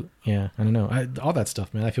did you... Yeah, I don't know. All that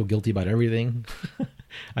stuff, man. I feel guilty about everything.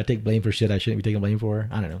 I take blame for shit I shouldn't be taking blame for.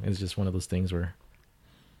 I don't know. It's just one of those things where...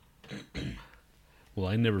 Well,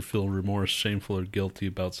 I never feel remorse, shameful, or guilty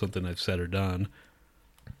about something I've said or done.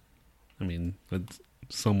 I mean, that's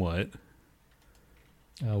somewhat.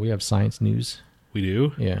 We have science news. We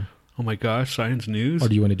do? Yeah. Oh my gosh, science news? Or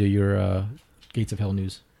do you want to do your Gates of Hell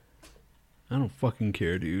news? I don't fucking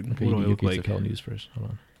care, dude. Okay, what do I look Gates like? of Hell news first. Hold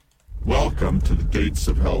on. Welcome to the Gates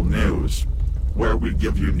of Hell news, where we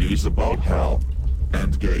give you news about hell,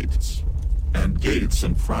 and gates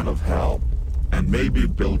in front of hell, and maybe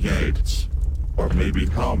Bill Gates, or maybe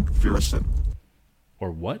Tom Pearson.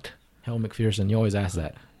 Or what? Hell McPherson, you always ask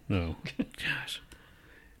that. No. Gosh.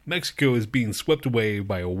 Mexico is being swept away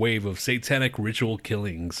by a wave of satanic ritual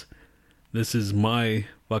killings. This is my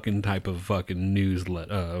fucking type of fucking news,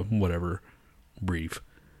 whatever, brief.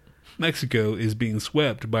 Mexico is being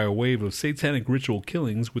swept by a wave of satanic ritual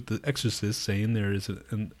killings, with the exorcists saying there is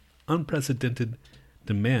an unprecedented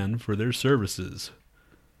demand for their services.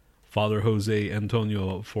 Father Jose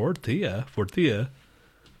Antonio Fortia,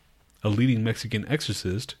 a leading Mexican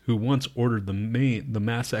exorcist who once ordered the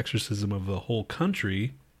mass exorcism of the whole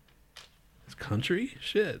country,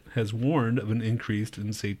 has warned of an increase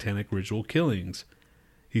in satanic ritual killings.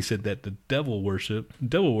 He said that the devil worship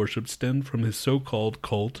stemmed from his so-called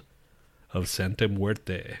cult of Santa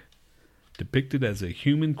Muerte, depicted as a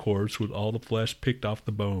human corpse with all the flesh picked off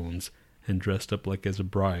the bones and dressed up like as a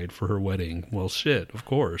bride for her wedding. Well, shit, of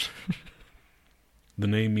course. The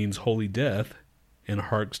name means holy death and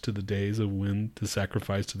harks to the days of when to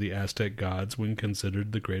sacrifice to the Aztec gods when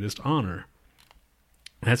considered the greatest honor.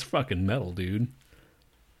 That's fucking metal, dude.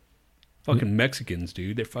 Fucking Mexicans,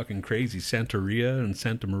 dude. They're fucking crazy. Santeria and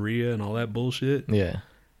Santa Maria and all that bullshit. Yeah.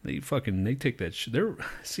 They take that shit.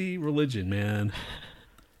 See, religion, man.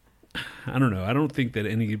 I don't know. I don't think that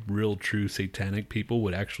any real true satanic people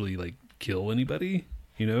would actually, like, kill anybody,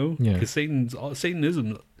 you know? Yeah. Because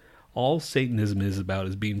all Satanism is about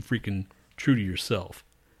is being freaking true to yourself.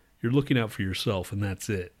 You're looking out for yourself, and that's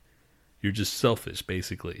it. You're just selfish,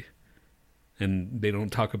 basically. And they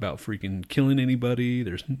don't talk about freaking killing anybody.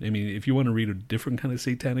 If you want to read a different kind of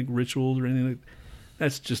satanic rituals or anything,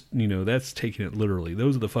 that's just, that's taking it literally.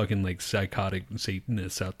 Those are the fucking, like, psychotic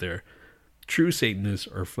Satanists out there. True Satanists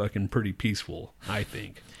are fucking pretty peaceful, I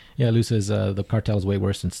think. Yeah, Lou says the cartel is way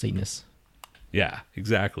worse than Satanists. Yeah,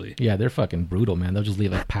 exactly. Yeah, they're fucking brutal, man. They'll just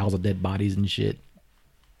leave, like, piles of dead bodies and shit.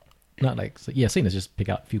 Not like, Satanists just pick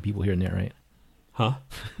out a few people here and there, right? Huh?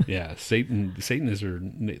 Yeah, Satanists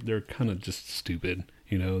they're kind of just stupid.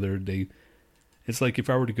 It's like if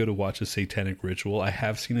I were to go to watch a satanic ritual, I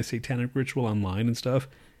have seen a satanic ritual online and stuff,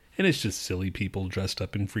 and it's just silly people dressed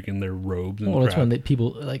up in freaking their robes and crap. That's when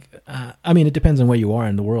people, like, it depends on where you are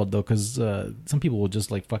in the world, though, because some people will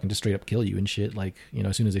just, like, fucking just straight up kill you and shit, like,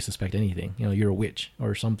 as soon as they suspect anything. You're a witch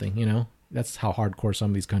or something, That's how hardcore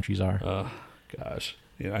some of these countries are. Gosh.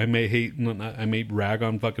 Yeah, I may rag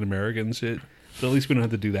on fucking America and shit, but at least we don't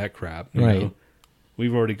have to do that crap. You know?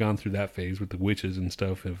 We've already gone through that phase with the witches and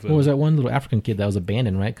stuff. What was that one little African kid that was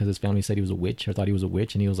abandoned, right? Because his family said he was a witch or thought he was a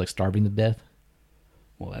witch, and he was, like, starving to death.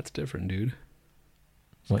 Well, that's different, dude.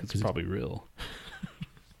 It's probably real.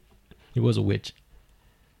 He was a witch.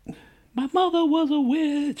 My mother was a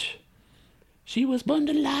witch. She was born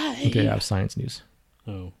to lie. Okay, I have science news.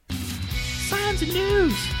 Oh. Science and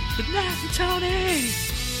news with Nhat and Tony.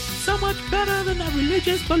 So much better than that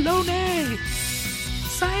religious baloney.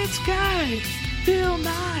 Science guy, Bill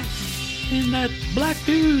Nye, and that black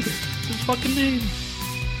dude, his fucking name,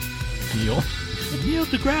 Neil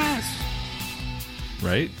deGrasse.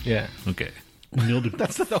 Right? Yeah. Okay.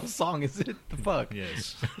 That's the whole song, is it? The fuck?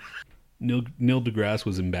 Yes. Neil deGrasse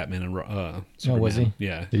was in Batman and Superman. Oh, was he?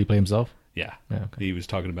 Yeah. Did he play himself? Yeah. Oh, okay. He was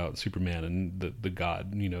talking about Superman and the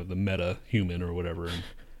god, the meta human or whatever. And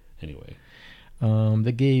anyway.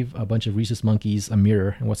 They gave a bunch of rhesus monkeys a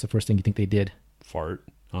mirror, and what's the first thing you think they did? Fart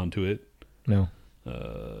onto it. No.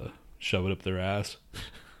 Shove it up their ass.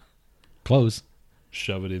 Close.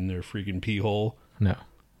 Shove it in their freaking pee hole. No.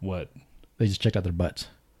 What? They just checked out their butts.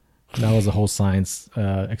 That was a whole science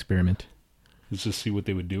experiment. Let's just see what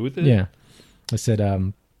they would do with it? Yeah. I said,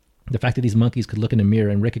 the fact that these monkeys could look in a mirror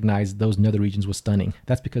and recognize those nether regions was stunning.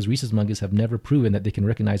 That's because rhesus monkeys have never proven that they can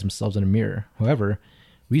recognize themselves in a mirror. However,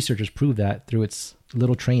 researchers proved that through its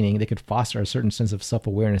little training, they could foster a certain sense of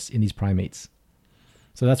self-awareness in these primates.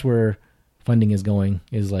 So that's where funding is going,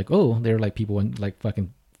 is like, they're like people in like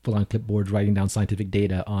fucking full-on clipboards writing down scientific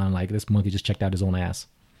data on like, this monkey just checked out his own ass.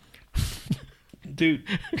 Dude,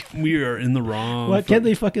 we are in the wrong. What, can't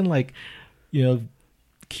they fucking like,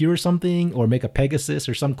 cure something or make a Pegasus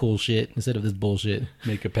or some cool shit instead of this bullshit?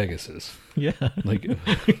 Make a Pegasus. Yeah. Like,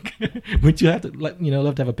 wouldn't you have to,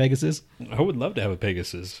 love to have a Pegasus? I would love to have a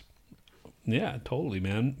Pegasus. Yeah, totally,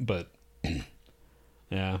 man. But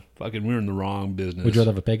yeah, fucking, we're in the wrong business. Would you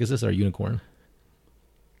rather have a Pegasus or a unicorn?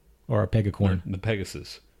 Or a Pegacorn? The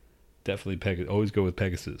Pegasus. Definitely Pegasus. Always go with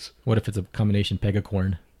Pegasus. What if it's a combination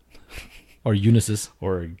Pegacorn? Or Unisys?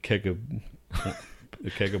 Or a keg of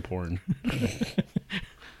porn.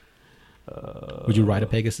 Would you ride a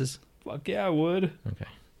Pegasus? Fuck yeah, I would. Okay.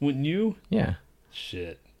 Wouldn't you? Yeah.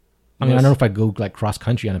 Shit. I mean, I don't know if I'd go like cross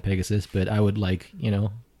country on a Pegasus, but I would I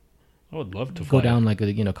would love to go down like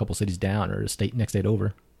a couple cities down or a next state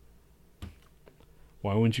over.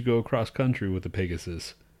 Why wouldn't you go across country with a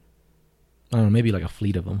Pegasus? I don't know, maybe like a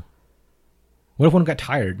fleet of them. What if one got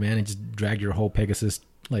tired, man, and just dragged your whole Pegasus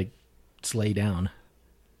like sleigh down?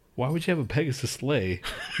 Why would you have a Pegasus sleigh?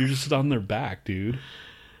 You're just on their back, dude.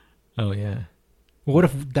 Oh yeah. Well, what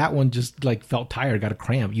if that one just like felt tired, got a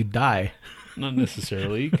cramp? You'd die. Not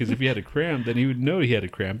necessarily, because if he had a cramp, then he would know he had a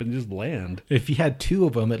cramp and just land. If you had two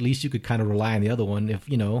of them, at least you could kind of rely on the other one.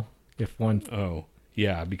 If one. Oh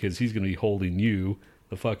yeah, because he's going to be holding you,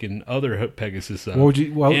 the fucking other Pegasus up,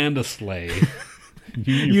 and a sleigh.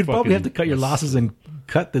 You'd probably have to cut your losses and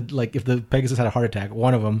cut if the Pegasus had a heart attack,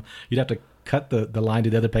 one of them, you'd have to cut the line to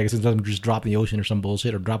the other Pegasus and let them just drop in the ocean or some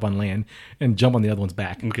bullshit, or drop on land and jump on the other one's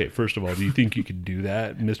back. Okay, first of all, do you think you could do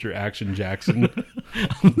that, Mr. Action Jackson?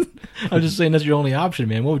 I'm just saying that's your only option,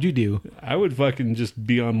 man. What would you do? I would fucking just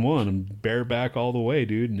be on one and bareback all the way,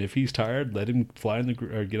 dude. And if he's tired, let him fly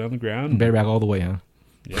or get on the ground. Bareback all the way, huh?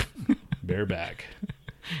 Yep, bareback.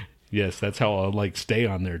 Yes, that's how I'll stay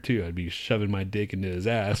on there too. I'd be shoving my dick into his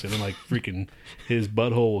ass, and then freaking his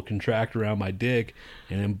butthole will contract around my dick,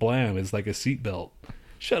 and then blam, it's like a seatbelt.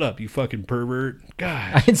 Shut up, you fucking pervert!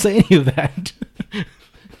 God, I didn't say any of that.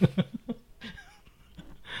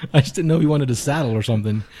 I just didn't know you wanted a saddle or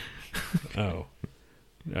something. Oh,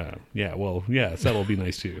 yeah. Well, yeah, saddle would be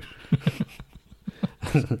nice too.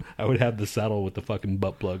 I would have the saddle with the fucking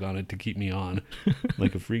butt plug on it to keep me on,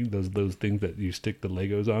 like a freak. Those things that you stick the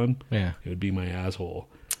Legos on. Yeah, it would be my asshole.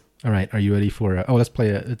 All right, are you ready for?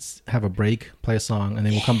 Let's have a break, play a song, and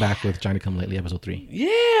then we'll come back with Johnny Come Lately, episode 3.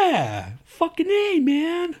 Yeah, fucking A,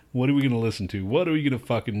 man. What are we gonna listen to? What are you gonna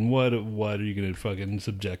fucking what are you gonna fucking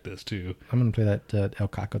subject us to? I'm gonna play that El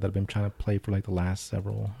Caco that I've been trying to play for the last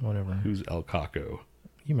several whatever. Who's El Caco?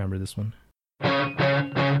 You remember this one?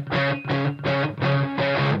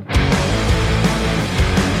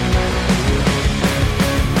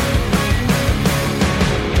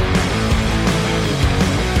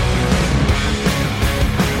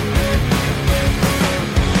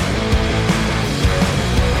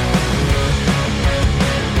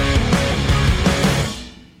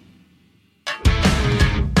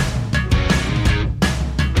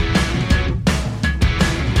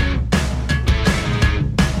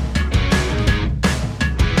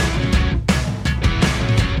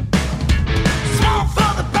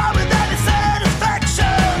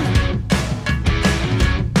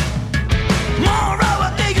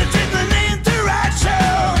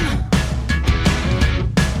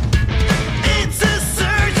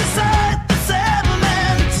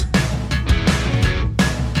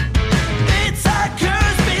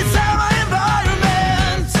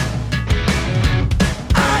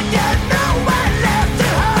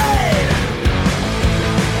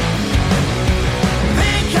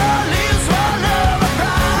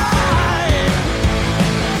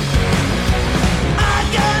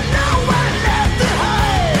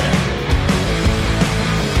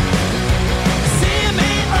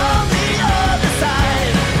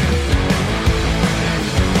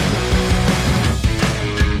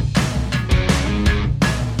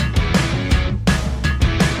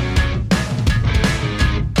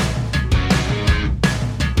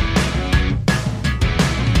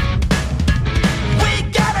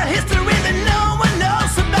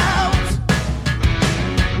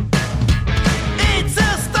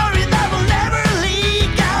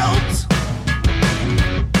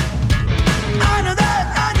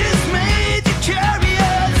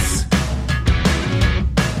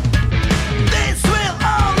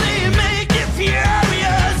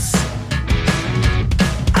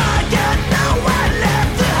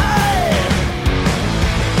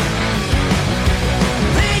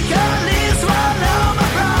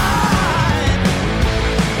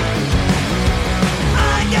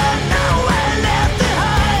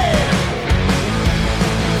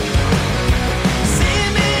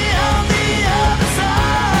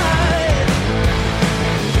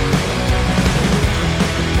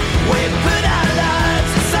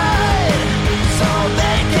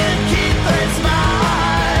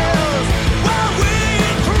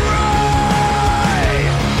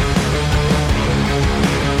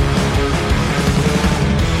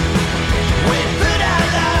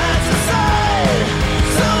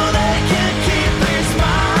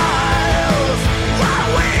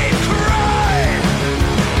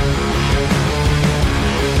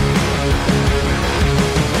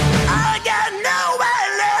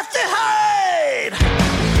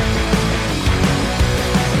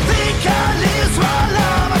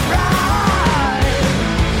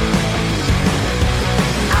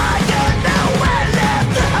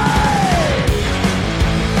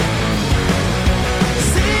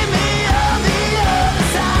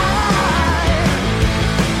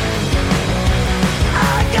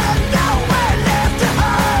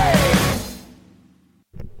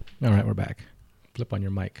 Clip on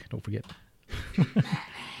your mic. Don't forget.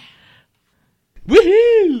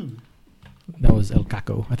 Woohoo! That was El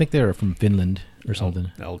Caco. I think they're from Finland or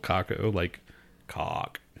something. El Caco, like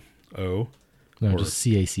cock. Oh. No, or- just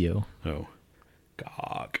CACO. Oh.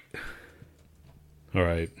 Cock. All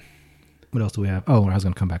right. What else do we have? Oh, I was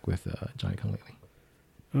going to come back with Johnny Come Lately.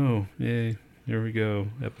 Oh, yay. Here we go.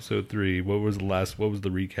 Episode 3. What was the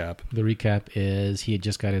recap? The recap is he had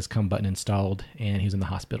just got his cum button installed and he was in the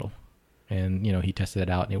hospital. And, he tested it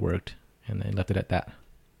out and it worked. And then left it at that.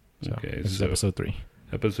 So Okay, this is episode 3.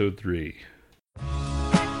 Episode 3.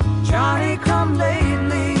 Johnny come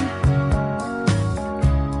lately,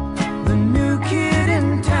 the new kid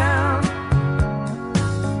in town.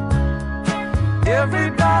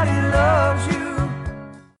 Everybody loves you.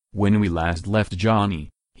 When we last left Johnny,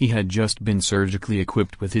 he had just been surgically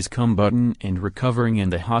equipped with his cum button and recovering in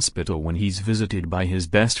the hospital when he's visited by his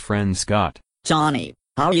best friend Scott. Johnny,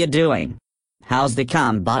 how you doing? How's the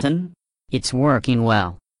cum button? It's working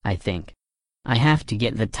well, I think. I have to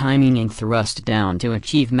get the timing and thrust down to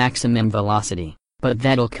achieve maximum velocity, but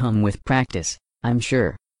that'll come with practice, I'm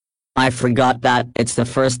sure. I forgot that it's the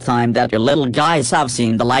first time that your little guys have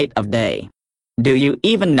seen the light of day. Do you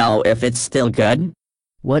even know if it's still good?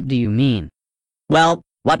 What do you mean? Well,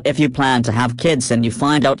 what if you plan to have kids and you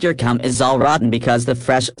find out your cum is all rotten because the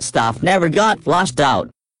fresh stuff never got flushed out?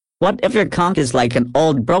 What if your conch is like an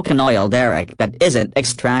old broken oil derrick that isn't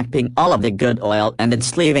extracting all of the good oil and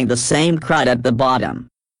it's leaving the same crud at the bottom?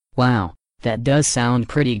 Wow, that does sound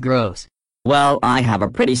pretty gross. Well, I have a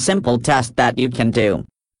pretty simple test that you can do.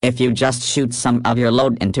 If you just shoot some of your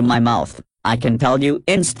load into my mouth, I can tell you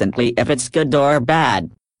instantly if it's good or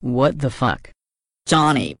bad. What the fuck?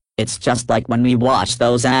 Johnny, it's just like when we watch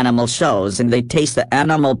those animal shows and they taste the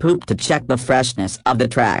animal poop to check the freshness of the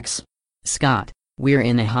tracks. Scott, we're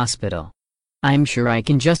in a hospital. I'm sure I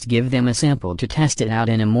can just give them a sample to test it out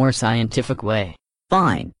in a more scientific way.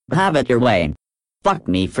 Fine, have it your way. Fuck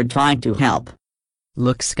me for trying to help.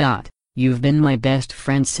 Look, Scott, you've been my best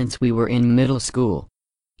friend since we were in middle school.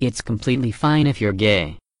 It's completely fine if you're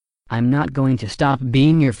gay. I'm not going to stop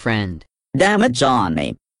being your friend. Damn it,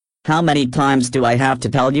 Johnny. How many times do I have to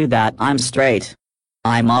tell you that I'm straight?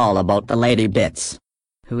 I'm all about the lady bits.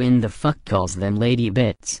 Who in the fuck calls them lady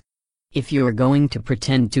bits? If you're going to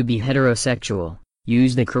pretend to be heterosexual,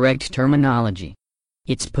 use the correct terminology.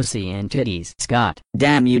 It's pussy and titties, Scott.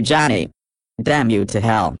 Damn you, Johnny. Damn you to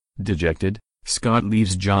hell. Dejected, Scott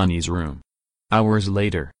leaves Johnny's room. Hours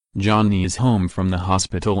later, Johnny is home from the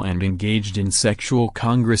hospital and engaged in sexual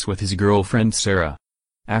congress with his girlfriend Sarah.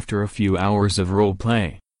 After a few hours of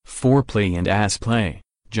role-play, foreplay and ass-play,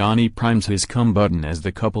 Johnny primes his cum button as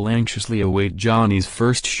the couple anxiously await Johnny's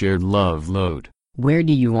first shared love load. Where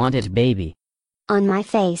do you want it, baby? On my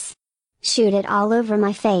face. Shoot it all over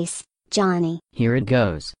my face, Johnny. Here it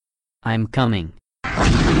goes. I'm coming.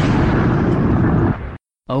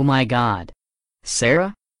 Oh my God.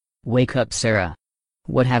 Sarah? Wake up, Sarah.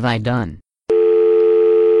 What have I done?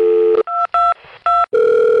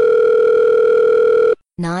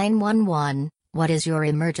 "911, what is your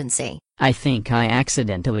emergency?" I think I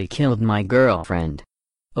accidentally killed my girlfriend.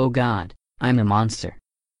 Oh God, I'm a monster.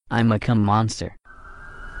 I'm a cum monster.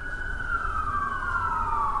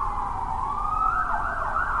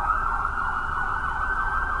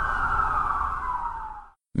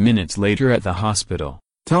 Minutes later at the hospital.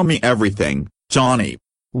 Tell me everything, Johnny.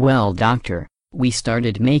 Well, doctor, we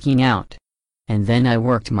started making out. And then I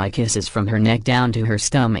worked my kisses from her neck down to her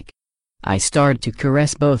stomach. I started to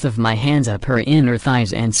caress both of my hands up her inner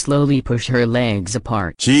thighs and slowly push her legs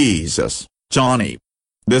apart. Jesus, Johnny.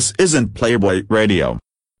 This isn't Playboy Radio.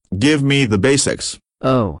 Give me the basics.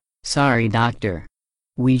 Oh, sorry, doctor.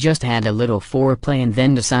 We just had a little foreplay and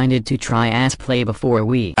then decided to try ass play before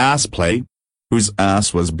we... Ass play? Whose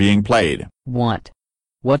ass was being played? What?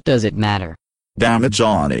 What does it matter? Damn it,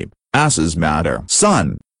 Johnny. Asses matter,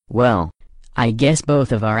 son. Well, I guess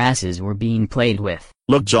both of our asses were being played with.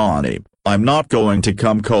 Look, Johnny, I'm not going to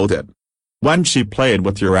come cold it. When she played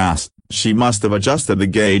with your ass, she must have adjusted the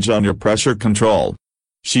gauge on your pressure control.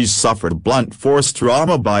 She suffered blunt force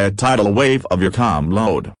trauma by a tidal wave of your cum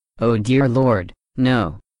load. Oh dear Lord,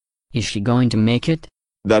 no. Is she going to make it?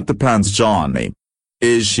 That depends, Johnny.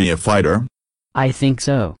 Is she a fighter? I think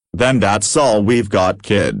so. Then that's all we've got,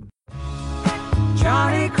 kid.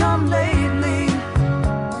 Johnny come lately,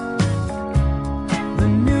 the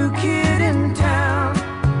new kid in town.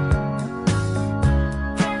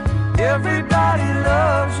 Everybody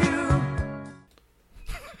loves you.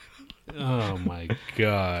 Oh my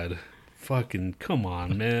God. Fucking come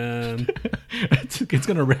on, man. It's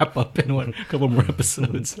gonna wrap up in a couple more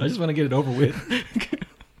episodes. I just want to get it over with.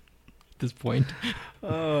 this point.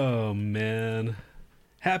 Oh, man.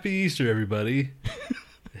 Happy Easter, everybody.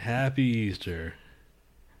 Happy Easter.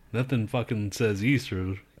 Nothing fucking says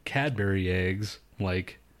Easter. Cadbury eggs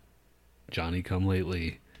like Johnny Come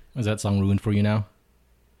Lately. Is that song ruined for you now?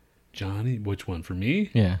 Johnny? Which one? For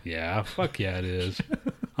me? Yeah. Yeah, fuck yeah, it is.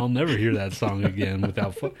 I'll never hear that song again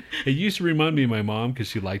without... It used to remind me of my mom because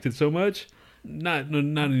she liked it so much. Not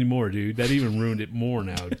anymore, dude. That even ruined it more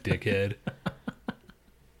now, dickhead.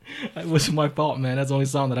 It was my fault, man. That's the only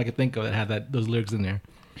song that I could think of that had those lyrics in there.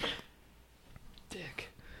 Dick.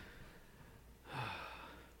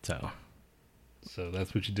 So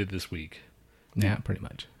that's what you did this week. Yeah, pretty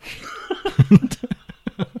much.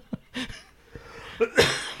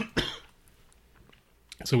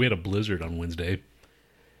 So we had a blizzard on Wednesday.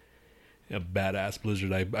 A badass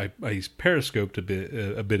blizzard. I periscoped a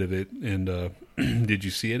bit of it, and did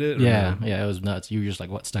you see it? Yeah, it was nuts. You were just like,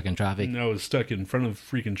 what, stuck in traffic? No, I was stuck in front of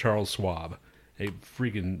freaking Charles Schwab. It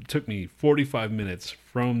freaking took me 45 minutes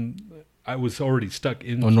from... I was already stuck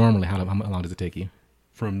in... Oh, normally, how long does it take you?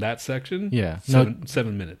 From that section? Yeah.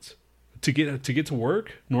 7 minutes. To get to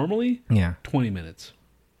work, normally? Yeah. 20 minutes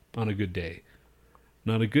on a good day.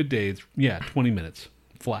 Not a good day, it's 20 minutes.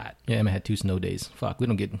 Flat. Yeah, I had 2 snow days. Fuck, we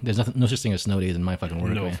don't get... There's no such thing as snow days in my fucking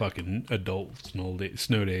work. No man. fucking adult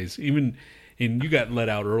snow days. Even... And you got let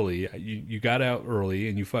out early. You got out early,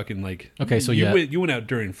 and you fucking like... Okay, so you went out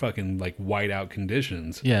during fucking like whiteout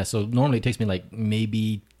conditions. Yeah, so normally it takes me like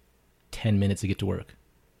maybe 10 minutes to get to work.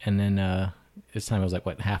 And then this time it was like,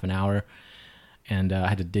 what, half an hour? And I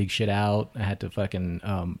had to dig shit out. I had to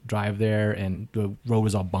fucking drive there, and the road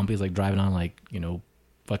was all bumpy. It was like driving on like,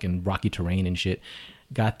 fucking rocky terrain and shit.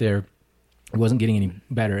 Got there. It wasn't getting any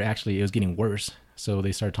better. Actually, it was getting worse. So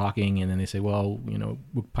they started talking, and then they say, well,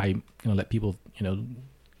 we're probably going to let people,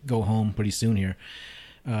 go home pretty soon here.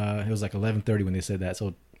 It was like 11:30 when they said that.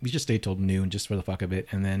 So we just stayed till noon just for the fuck of it.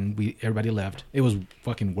 And then everybody left. It was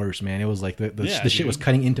fucking worse, man. It was like the shit was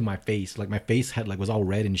cutting into my face. Like my face was all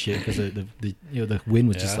red and shit because the wind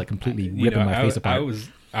was just like completely ripping my face apart.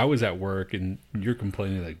 I was at work, and you're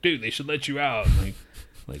complaining like, dude, they should let you out.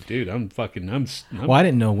 Like, dude, I'm well, I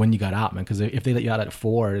didn't know when you got out, man, because if they let you out at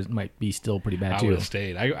 4, it might be still pretty bad, too. I would have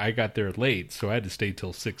stayed. I got there late, so I had to stay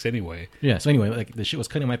till 6 anyway. Yeah, so anyway, like, the shit was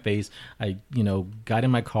cutting my face. I, got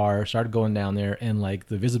in my car, started going down there, and, like,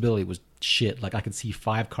 the visibility was shit. Like, I could see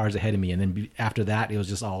 5 cars ahead of me, and then after that, it was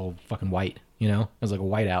just all fucking white, It was like a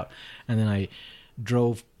whiteout. And then I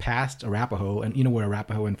drove past Arapahoe, and you know where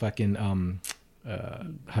Arapahoe and fucking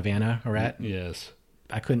Havana are at? Yes.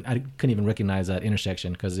 I couldn't even recognize that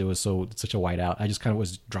intersection because it was such a whiteout. I just kind of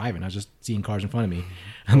was driving. I was just seeing cars in front of me,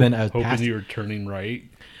 and then I was hoping you were turning right.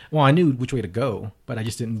 Well, I knew which way to go, but I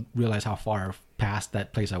just didn't realize how far past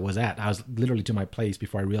that place I was at. I was literally to my place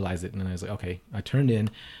before I realized it, and then I was like, okay. I turned in,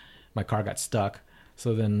 my car got stuck,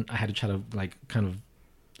 so then I had to try to like kind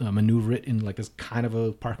of maneuver it in like this kind of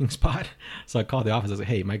a parking spot. So I called the office. I was like,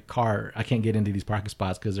 hey, my car, I can't get into these parking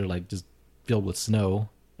spots because they're like just filled with snow.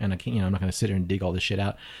 And I can't, I'm not going to sit here and dig all this shit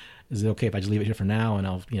out. Is it okay if I just leave it here for now and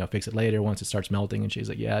I'll, fix it later once it starts melting? And she's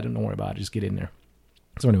like, yeah, don't worry about it. Just get in there.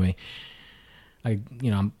 So anyway,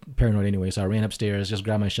 I'm paranoid anyway. So I ran upstairs, just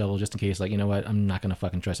grabbed my shovel just in case, like, you know what? I'm not going to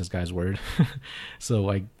fucking trust this guy's word. So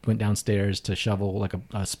I went downstairs to shovel like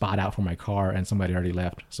a spot out for my car, and somebody already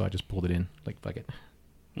left. So I just pulled it in, like, fuck it.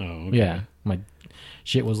 Oh, okay. Yeah. My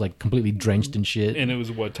shit was like completely drenched in shit. And it was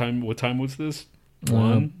what time was this?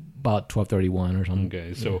 1? About 12:31 or something.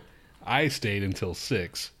 Okay, so I stayed until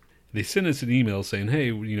 6. They sent us an email saying,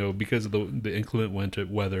 hey, because of the inclement winter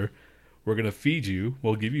weather, we're going to feed you.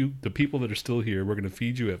 We'll give you, the people that are still here, we're going to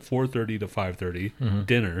feed you at 4:30 to 5:30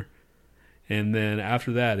 dinner. And then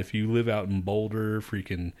after that, if you live out in Boulder,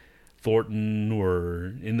 freaking Thornton,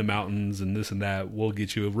 or in the mountains and this and that, we'll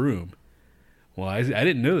get you a room. Well, I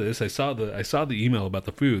didn't know this. I saw the email about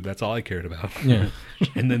the food. That's all I cared about. Yeah.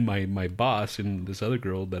 And then my boss and this other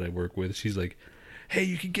girl that I work with, she's like, hey,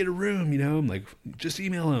 you can get a room, I'm like, just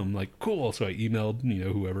email him. I'm like, cool. So I emailed,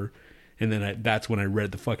 whoever. And then that's when I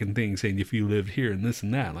read the fucking thing saying if you lived here and this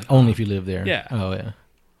and that. I'm like, only if you live there. Yeah. Oh, yeah.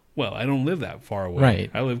 Well, I don't live that far away.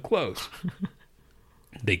 Right. I live close.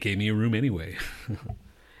 They gave me a room anyway.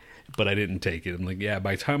 But I didn't take it. I'm like, yeah,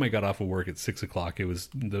 by the time I got off of work at 6 o'clock, it was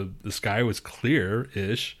the sky was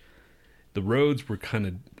clear-ish. The roads were kind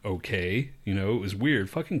of okay. It was weird.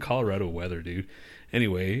 Fucking Colorado weather, dude.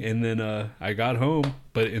 Anyway, and then I got home,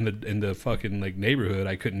 but in the fucking like neighborhood,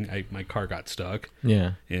 I couldn't. My car got stuck.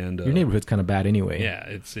 Yeah. And your neighborhood's kind of bad anyway. Yeah,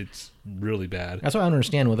 it's really bad. That's what I don't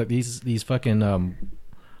understand with like these fucking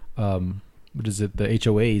what is it? The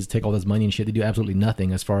HOAs take all this money and shit. They do absolutely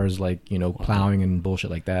nothing as far as like plowing and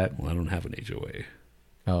bullshit like that. Well, I don't have an HOA.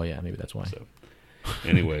 Oh yeah, maybe that's why. So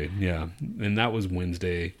anyway, yeah, and that was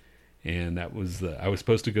Wednesday, and that was I was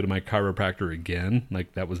supposed to go to my chiropractor again.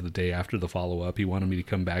 Like that was the day after the follow up. He wanted me to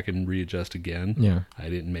come back and readjust again. Yeah. I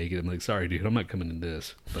didn't make it. I'm like, sorry, dude, I'm not coming in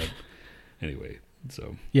this. But anyway,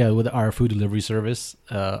 so yeah, with our food delivery service,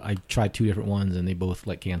 I tried 2 different ones and they both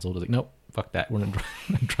like canceled. I was like, nope, fuck that. We're not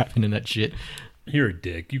driving in that shit. You're a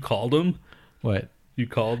dick. You called him? What? You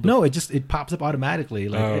called? No, it pops up automatically.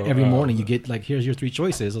 Like every morning, you get like, here's your 3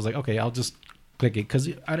 choices. I was like, okay, I'll just click it because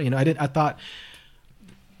I thought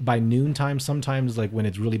by noontime sometimes like when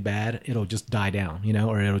it's really bad, it'll just die down,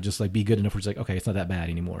 or it'll just like be good enough where it's like, okay, it's not that bad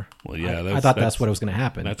anymore. Well, yeah, I thought that's what was going to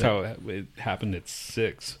happen. That's how it happened at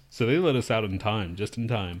 6. So they let us out in time, just in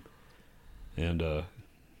time, and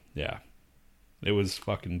yeah, it was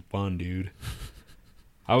fucking fun, dude.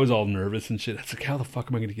 I was all nervous and shit. I was like, how the fuck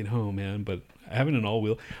am I going to get home, man? But having an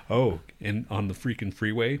all-wheel... Oh, and on the freaking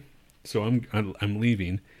freeway. So I'm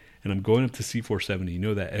leaving, and I'm going up to C470. You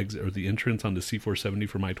know that exit or the entrance onto C470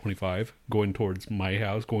 from I-25? Going towards my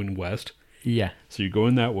house, going west. Yeah. So you're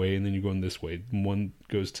going that way, and then you're going this way. One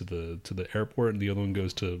goes to the airport, and the other one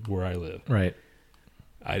goes to where I live. Right.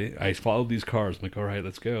 I followed these cars. I'm like, all right,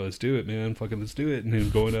 let's go. Let's do it, man. Fucking let's do it. And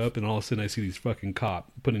then going up, and all of a sudden I see these fucking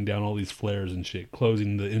cop putting down all these flares and shit,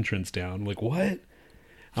 closing the entrance down. I'm like, what?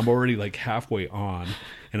 I'm already like halfway on,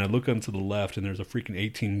 and I look onto the left, and there's a freaking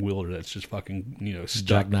 18-wheeler that's just fucking,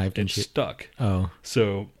 stuck. Jackknifed and it's shit. Stuck. Oh.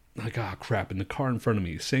 So, like, oh, crap. And the car in front of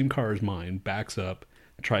me, same car as mine, backs up,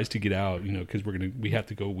 tries to get out, because we have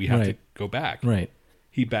to go back. Right.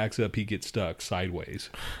 He backs up, he gets stuck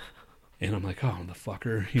sideways. And I'm like, oh, the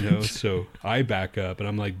fucker, So I back up, and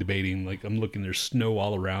I'm like debating, like I'm looking, there's snow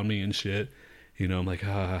all around me and shit. I'm like,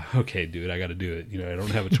 okay, dude, I got to do it. I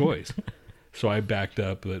don't have a choice. So I backed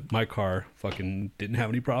up, but my car fucking didn't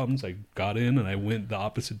have any problems. I got in, and I went the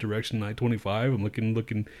opposite direction, I-25. I'm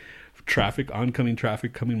looking, traffic, oncoming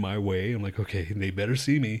traffic coming my way. I'm like, okay, they better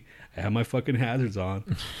see me. I have my fucking hazards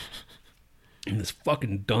on. And this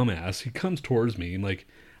fucking dumbass, he comes towards me, and like,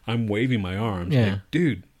 I'm waving my arms. Yeah. Like,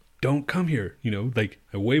 dude, don't come here. Like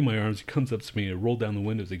I wave my arms. He comes up to me. I roll down the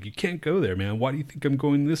windows. Like, you can't go there, man. Why do you think I'm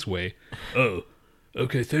going this way? Oh,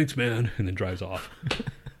 okay, thanks, man. And then drives off.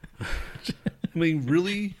 I mean,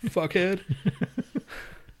 really, fuckhead?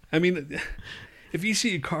 I mean, if you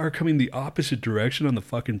see a car coming the opposite direction on the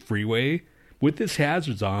fucking freeway with his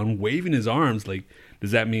hazards on, waving his arms, like,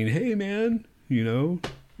 does that mean, hey, man,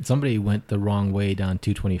 Somebody went the wrong way down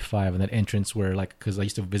 225 and that entrance where, like, because I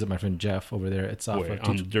used to visit my friend Jeff over there. It's off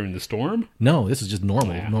during the storm? No, this is just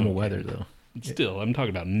normal weather, though. Still, I'm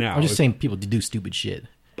talking about now. I'm just saying people do stupid shit.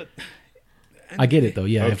 But I get it, though.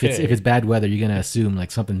 Yeah, okay. if it's bad weather, you're going to assume, like,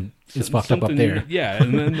 something is fucked up there. Yeah,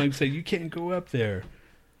 and then, like, say, you can't go up there.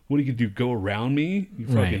 What are you going to do, go around me?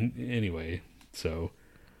 Right. Anyway, so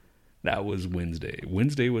that was Wednesday.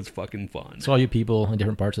 Wednesday was fucking fun. So all you people in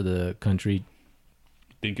different parts of the country...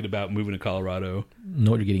 thinking about moving to Colorado,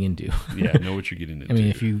 know what you're getting into. Yeah, know what you're getting into. I mean,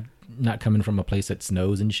 if you not coming from a place that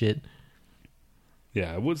snows and shit.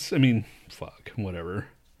 Yeah, fuck, whatever.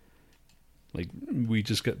 Like, we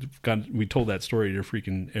just we told that story to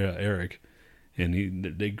freaking Eric, and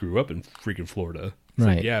they grew up in freaking Florida. It's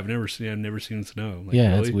right. Like, yeah, I've never seen snow. I'm like, yeah,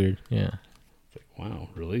 really? That's weird. Yeah. It's like, wow,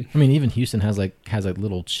 really? I mean, even Houston has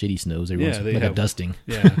little shitty snows every once in a while, like a dusting.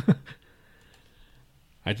 Yeah.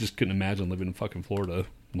 I just couldn't imagine living in fucking Florida.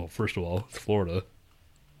 Well, first of all, it's Florida.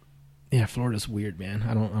 Yeah, Florida's weird, man.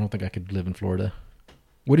 I don't think I could live in Florida.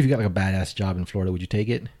 What if you got like a badass job in Florida? Would you take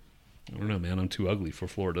it? I don't know, man. I'm too ugly for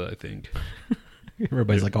Florida, I think.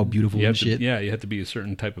 Everybody's like all beautiful and shit. Yeah, you have to be a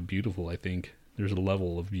certain type of beautiful, I think. There's a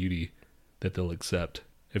level of beauty that they'll accept.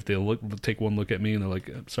 If they take one look at me and they're like,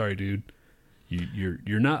 I'm sorry, dude.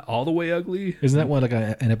 You're not all the way ugly. Isn't that one like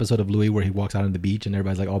an episode of Louis where he walks out on the beach and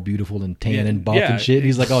everybody's like all beautiful and tan and buff and shit? And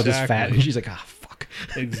he's like, oh, just fat, and she's like, ah, fuck.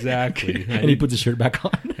 Exactly. And he puts his shirt back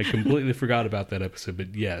on. I completely forgot about that episode,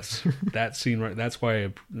 but yes, that scene right. That's why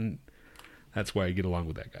I get along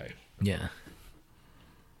with that guy. Yeah.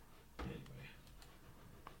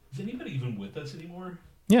 Is anybody even with us anymore?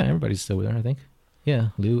 Yeah, everybody's still there, I think.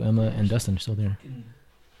 Yeah, Lou, Emma, and Dustin are still there.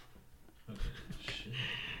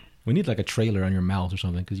 We need like a trailer on your mouse or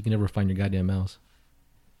something because you can never find your goddamn mouse.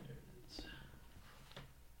 There it is.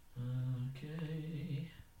 Okay.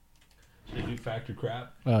 Should I do factor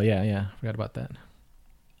crap? Oh, yeah. Forgot about that.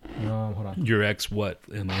 Hold on. Your ex what,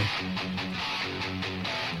 Emma?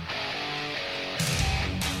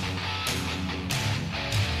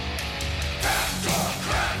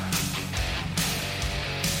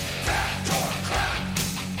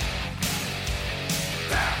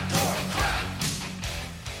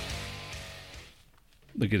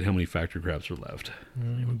 Look at how many factor craps are left.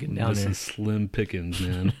 We're getting down This there. is slim pickings,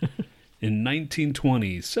 man. In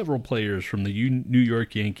 1920, several players from the New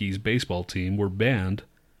York Yankees baseball team were banned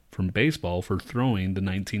from baseball for throwing the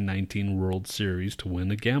 1919 World Series to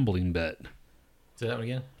win a gambling bet. Say that one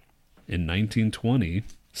again. In 1920,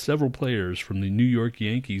 several players from the New York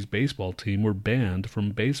Yankees baseball team were banned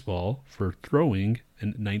from baseball for throwing a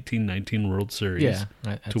 1919 World Series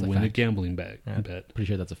to win a gambling bet. Pretty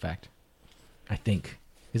sure that's a fact. I think.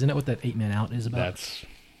 Isn't that what that 8-man out is about?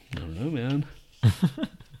 I don't know, man.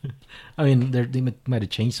 I mean, they might have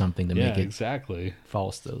changed something to make it exactly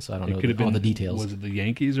false, though. So I don't it know could have been all the details. Was it the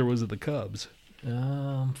Yankees or was it the Cubs?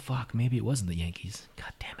 Fuck. Maybe it wasn't the Yankees.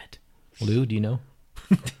 God damn it. Lou, do you know?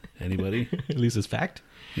 Anybody? At least it's fact.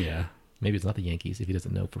 Yeah. Maybe it's not the Yankees if he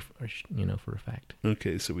doesn't know for a fact.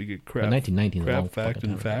 Okay, so we get crap. 1919 is a long fact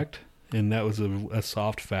fucking and time ago. fact, and that was a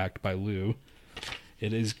soft fact by Lou.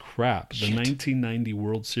 It is crap. Shit. The 1990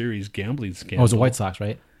 World Series gambling scandal. Oh, it was the White Sox,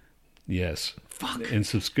 right? Yes. Fuck. And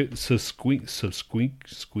subsequent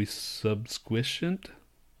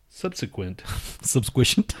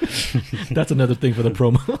Subsquishant. That's another thing for the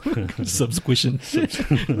promo. Subsquishant.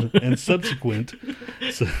 and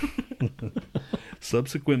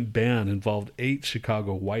subsequent ban involved 8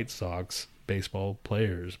 Chicago White Sox baseball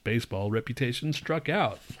players. Baseball reputation struck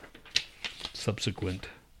out. Subsequent.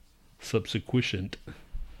 Oh,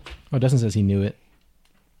 Dustin says he knew it.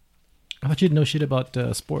 I thought you didn't know shit about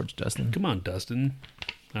sports, Dustin. Come on, Dustin.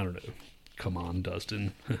 I don't know. Come on,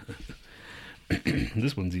 Dustin.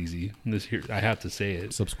 This one's easy. I have to say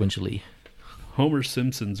it. Subsequently. Homer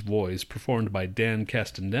Simpson's voice, performed by Dan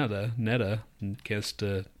Castaneda, is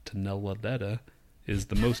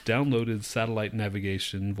the most downloaded satellite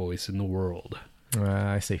navigation voice in the world.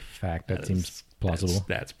 I say fact. That seems plausible.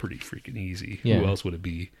 That's pretty freaking easy. Yeah. Who else would it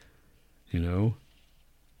be? You know?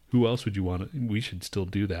 Who else would you want to... We should still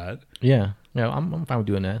do that. Yeah. I'm fine with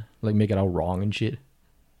doing that. Like, make it all wrong and shit.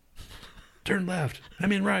 Turn left. I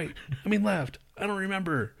mean right. I mean left. I don't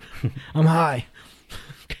remember. I'm high.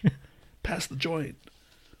 Pass the joint.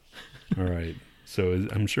 All right. So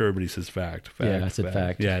I'm sure everybody says fact. Yeah, I said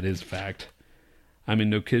fact. Yeah, it is fact. I'm in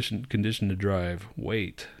no condition to drive.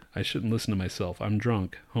 Wait. I shouldn't listen to myself. I'm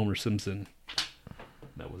drunk. Homer Simpson.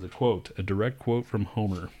 That was a quote. A direct quote from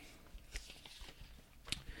Homer.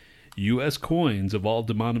 U.S. coins of all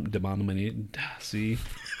denominations. See?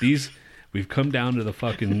 These... We've come down to the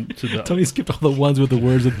fucking... Tony skipped all the ones with the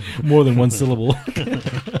words with more than one syllable.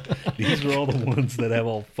 These are all the ones that have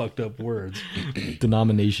all fucked up words.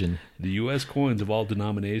 Denomination. The U.S. coins of all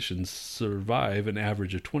denominations survive an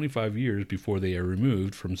average of 25 years before they are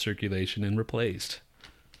removed from circulation and replaced.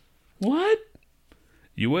 What?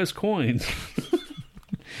 U.S. coins...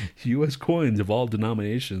 U.S. coins of all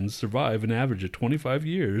denominations survive an average of 25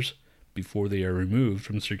 years before they are removed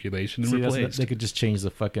from circulation and replaced. They could just change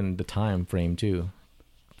the time frame too.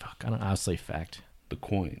 Fuck, I'll say fact. The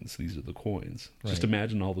coins. These are the coins. Right. Just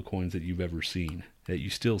imagine all the coins that you've ever seen, that you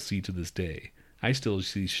still see to this day. I still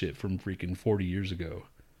see shit from freaking 40 years ago.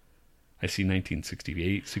 I see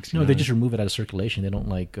 1968, 69. No, they just remove it out of circulation. They don't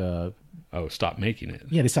like... stop making it.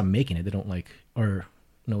 Yeah, they stop making it. They don't like... Or...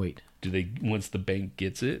 No, wait. Do they... Once the bank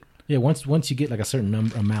gets it? Yeah, once you get like a certain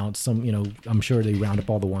amount, I'm sure they round up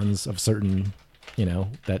all the ones of certain,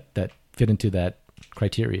 that fit into that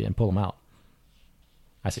criteria and pull them out.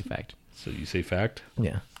 I say fact. So you say fact?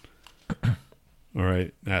 Yeah. All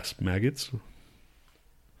right. Ask maggots.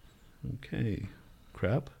 Okay.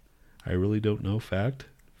 Crap. I really don't know. Fact.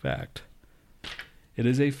 Fact. It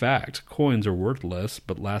is a fact. Coins are worth less,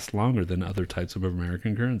 but last longer than other types of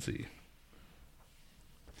American currency.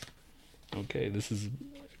 Okay, this is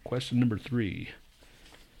question number 3.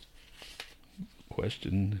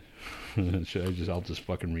 I'll just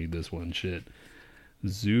fucking read this one. Shit.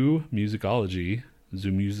 Zoomusicology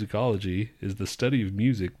is the study of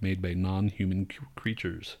music made by non-human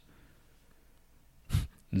creatures.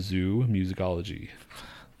 Zoomusicology.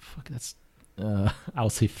 Fuck, that's... I'll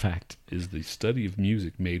say fact. Is the study of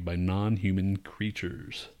music made by non-human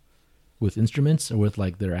creatures. With instruments or with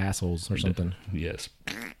like their assholes or something? Yes.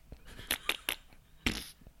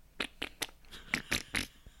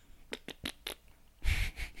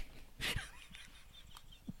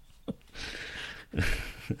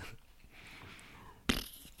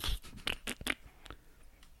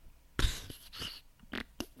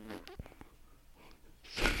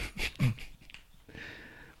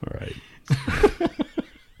 All right.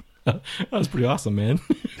 That was pretty awesome, man.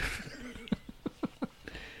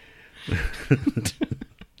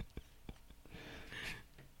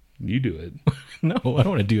 You do it. No, I don't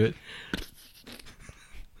want to do it.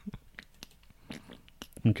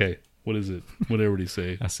 Okay. What is it? What did everybody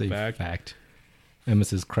say? I say fact. Emma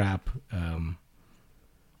says crap.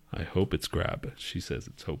 I hope it's grab. She says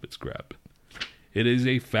it's hope it's grab. It is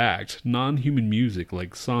a fact. Non-human music,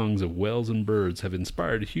 like songs of whales and birds, have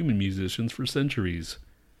inspired human musicians for centuries.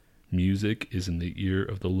 Music is in the ear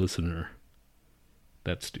of the listener.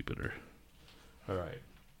 That's stupider. All right.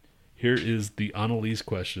 Here is the Annalise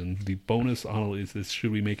question. The bonus Annalise is,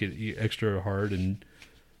 should we make it extra hard? And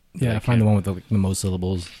yeah, find the one with the most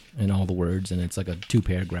syllables and all the words, and it's like a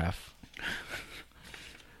 2-paragraph.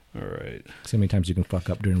 All right. So many times you can fuck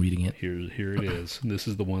up during reading it. Here it is. This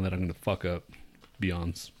is the one that I'm going to fuck up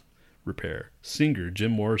beyond repair. Singer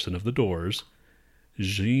Jim Morrison of The Doors,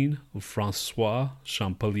 Jean-Francois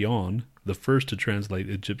Champollion, the first to translate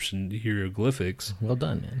Egyptian hieroglyphics. Well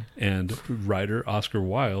done, man. And writer Oscar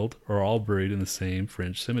Wilde are all buried in the same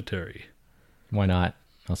French cemetery. Why not?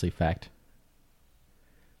 I'll say fact.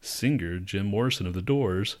 Singer Jim Morrison of The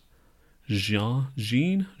Doors, Jean-Francois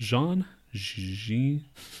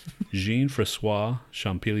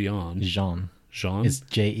Champollion. Jean. It's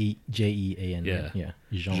Jean. Yeah.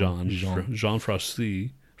 Jean-Francois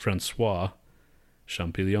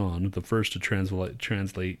Champollion, the first to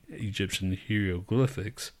translate Egyptian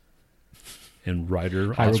hieroglyphics, and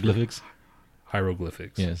writer hieroglyphics.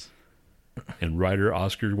 Yes. And writer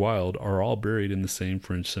Oscar Wilde are all buried in the same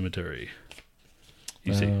French cemetery.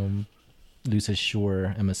 You see? Lou says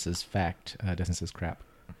sure. Emma says fact. Dustin says crap.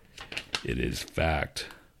 It is fact.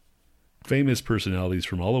 Famous personalities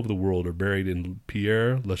from all over the world are buried in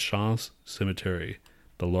Père Lachaise Cemetery,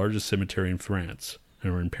 the largest cemetery in France,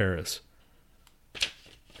 and are in Paris.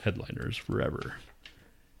 Headliners forever.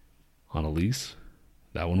 Annalise,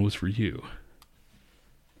 that one was for you.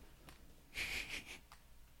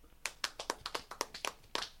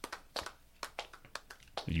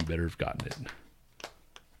 You better have gotten it.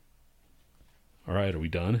 All right, are we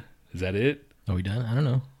done? Is that it? Are we done? I don't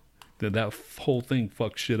know. That whole thing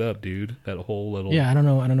fucked shit up, dude. That whole little... Yeah, I don't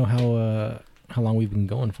know how long we've been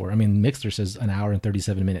going for. I mean, Mixler says an hour and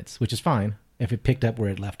 37 minutes, which is fine if it picked up where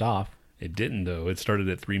it left off. It didn't, though. It started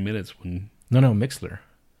at 3 minutes when... No, Mixler.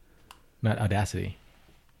 Not Audacity.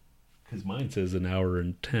 Because mine says an hour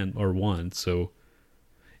and 10 or 1, so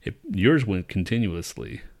yours went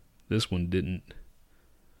continuously. This one didn't.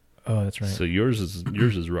 Oh, that's right. So yours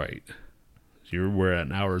is right. We're at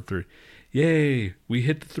an hour 30. Yay, we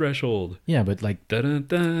hit the threshold. Yeah, but like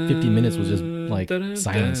 50 minutes was just like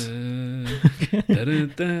silence.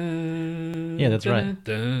 Yeah, that's right.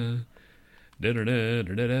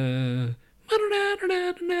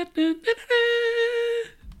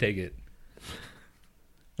 Take it.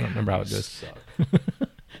 I don't remember how it goes.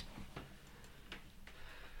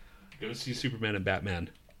 Go see Superman and Batman.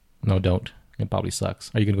 No, don't. It probably sucks.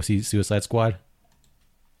 Are you going to go see Suicide Squad?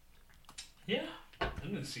 Yeah.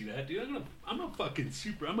 I'm gonna see that, dude. I'm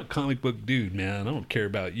a comic book dude, man. I don't care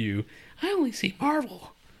about you. I only see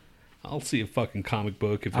Marvel. I'll see a fucking comic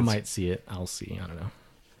book if I might see it. I'll see. I don't know.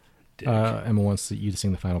 Emma wants you to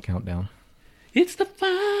sing the final countdown. It's the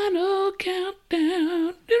final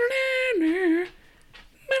countdown.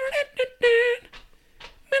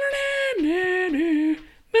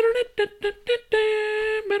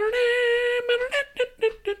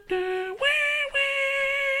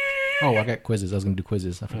 Oh, I got quizzes. I was going to do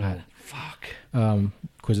quizzes. I forgot. Fuck.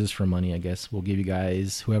 Quizzes for money, I guess. We'll give you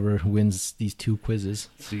guys, whoever wins these 2 quizzes.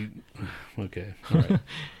 See, okay. All right.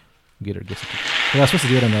 Get her gifts. Well, I was supposed to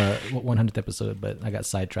do it on the 100th episode, but I got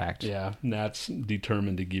sidetracked. Yeah, Nat's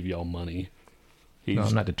determined to give y'all money. No,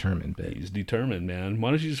 I'm not determined, but... He's determined, man. Why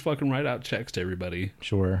don't you just fucking write out checks to everybody?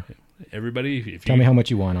 Sure. Everybody, tell me how much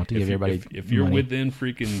you want. I'll give everybody if you're money. within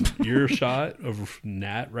freaking earshot of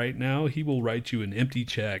Nat right now, he will write you an empty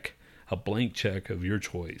check, a blank check of your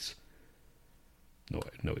choice. No,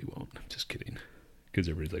 he won't. I'm just kidding. Because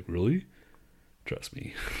everybody's like, really? Trust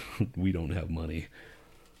me, we don't have money.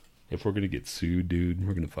 If we're gonna get sued, dude,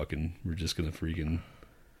 we're just gonna freaking.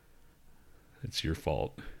 It's your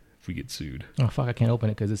fault if we get sued. Oh fuck! I can't open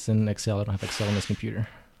it because it's in Excel. I don't have Excel on this computer.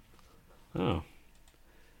 Oh.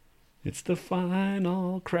 It's the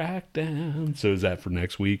final crackdown. So is that for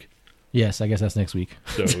next week? Yes, I guess that's next week.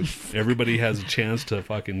 So everybody has a chance to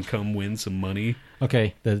fucking come win some money.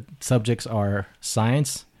 Okay, the subjects are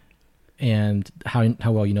science and how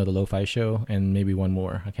well you know the Lo-Fi Show, and maybe one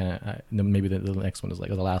more. Maybe the next one is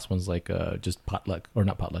the last one's just potluck, or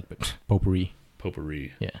not potluck, but potpourri.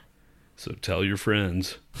 Potpourri. Yeah. So tell your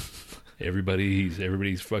friends.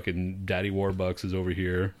 Everybody's fucking Daddy Warbucks is over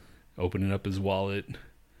here opening up his wallet.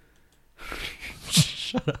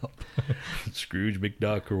 Shut up. Scrooge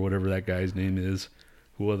McDuck or whatever that guy's name is.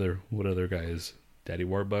 What other guy is? Daddy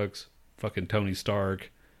Warbucks? Fucking Tony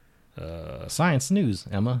Stark. Science news,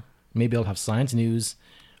 Emma. Maybe I'll have science news.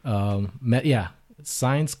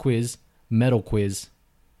 Science quiz, metal quiz,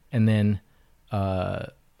 and then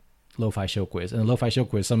lo-fi show quiz. And the lo-fi show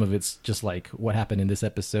quiz, some of it's just like what happened in this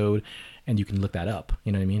episode, and you can look that up.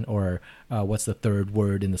 You know what I mean? Or what's the third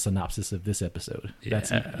word in the synopsis of this episode? Yeah.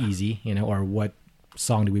 That's easy. You know, or what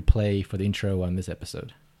song do we play for the intro on this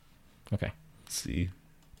episode? Okay. Let's see.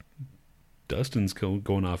 Dustin's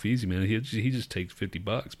going off easy, man. He just takes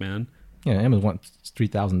 $50, man. Yeah, Emma wants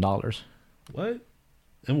 $3,000. What?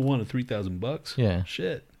 Emma wanted $3,000? Yeah.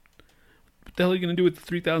 Shit. What the hell are you gonna do with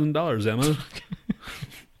the $3,000, Emma?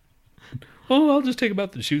 Oh, I'll just take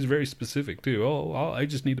about she was very specific too. I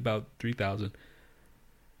just need about 3,000.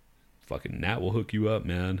 Fucking Nhat will hook you up,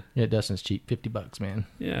 man. Yeah, Dustin's cheap. $50, man.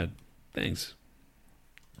 Yeah, thanks.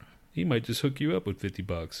 He might just hook you up with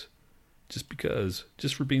 $50.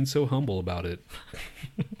 Just for being so humble about it.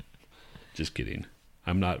 Just kidding.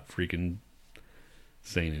 I'm not freaking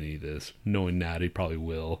saying any of this. Knowing Nhat, he probably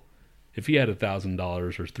will. If he had $1,000 or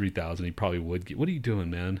 $3,000, he probably would get. What are you doing,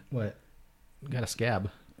 man? What? Got a scab.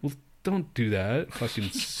 Well, don't do that.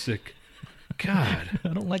 Fucking sick. God.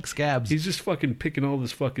 I don't like scabs. He's just fucking picking all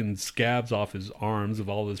this fucking scabs off his arms of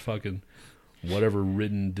all this fucking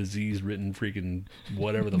disease-ridden freaking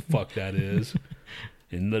whatever the fuck that is.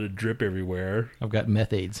 And let it drip everywhere. I've got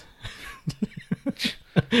meth aids.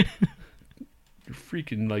 You're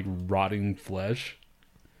freaking like rotting flesh.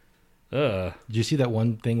 Did you see that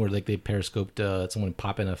one thing where like they periscoped someone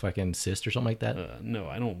popping a fucking cyst or something like that? No,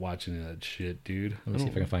 I don't watch any of that shit, dude. Let me see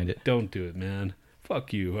if I can find it. Don't do it, man.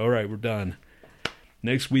 Fuck you. All right, we're done.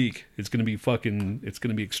 Next week, it's gonna be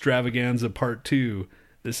extravaganza part 2.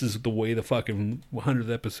 This is the way the fucking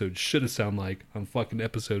 100th episode should have sounded like on fucking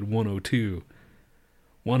episode 102.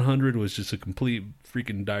 100 was just a complete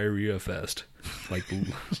freaking diarrhea fest. Like,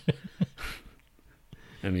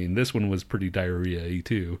 I mean, this one was pretty diarrhea-y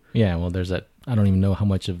too. Yeah, well, there's that. I don't even know how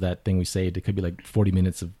much of that thing we saved. It could be like 40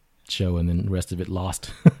 minutes of show and then the rest of it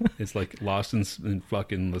lost. It's like lost in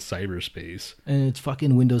fucking the cyberspace. And it's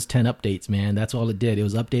fucking Windows 10 updates, man. That's all it did. It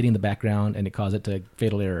was updating the background and it caused it to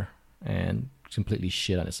fatal error and completely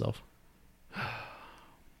shit on itself.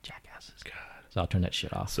 Jackasses. God. So I'll turn that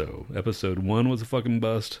shit off. So episode 1 was a fucking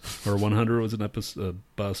bust, or 100 was a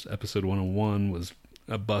bust. Episode 101 was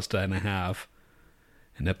a bust and a half.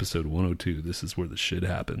 And episode 102, this is where the shit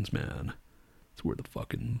happens, man. It's where the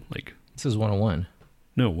fucking, like... This is 101.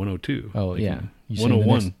 No, 102. Oh, like, yeah.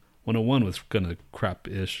 101 was gonna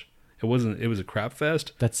crap-ish. It was a crap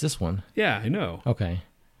fest. That's this one. Yeah, I know. Okay.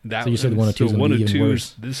 So you said 102 is going to be even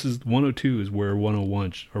worse. This is 102 is where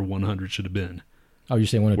 101 or 100 should have been. Oh, you're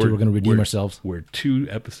saying 102 we're going to redeem ourselves? We're 2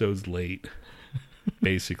 episodes late,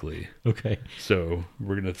 basically. Okay. So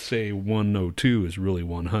we're going to say 102 is really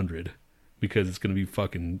 100 because it's going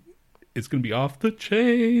to be off the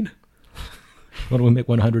chain. Why don't we make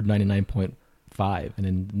 199.5 and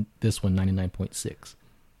then this one 99.6?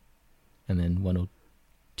 And then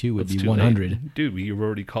 102 would be 100. Late. Dude, you've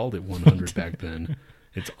already called it 100 back then.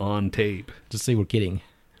 It's on tape. Just say we're kidding.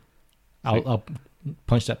 I'll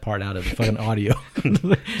punch that part out of the fucking audio.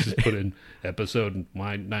 Just put in episode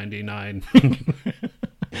 99. I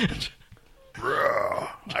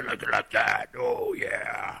like it like that. Oh,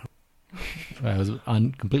 yeah. It was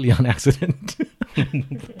completely on accident.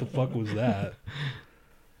 What the fuck was that?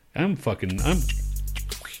 I'm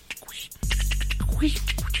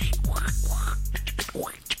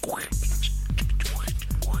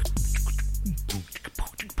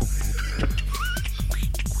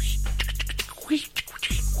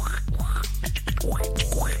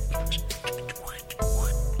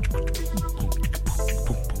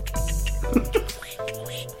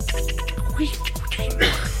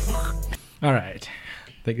All right.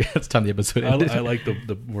 I think that's time the episode ended. I like the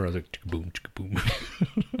where I was like boom, boom.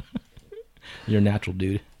 You're a natural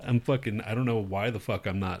dude. I don't know why the fuck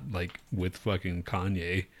I'm not like with fucking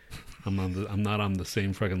Kanye. I'm not on the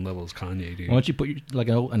same fucking level as Kanye, dude. Why don't you put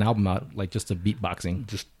an album out like just a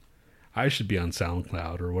beatboxing? I should be on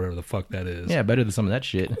SoundCloud or whatever the fuck that is. Yeah, better than some of that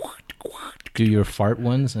shit. Do your fart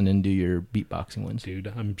ones and then do your beatboxing ones.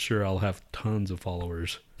 Dude, I'm sure I'll have tons of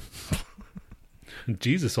followers.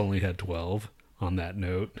 Jesus only had 12 on that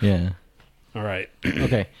note. Yeah. All right.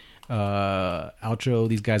 Okay. Outro.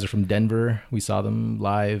 These guys are from Denver. We saw them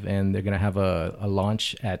live and they're going to have a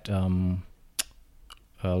launch at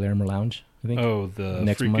Larimer Lounge, I think. Oh, the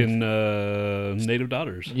next freaking month. Native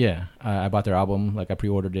Daughters. Yeah. I bought their album. I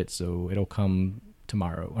pre-ordered it, so it'll come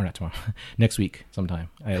tomorrow. Or not tomorrow. Next week sometime.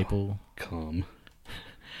 April. Come.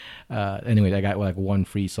 Anyway, I got one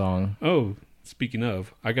free song. Oh, speaking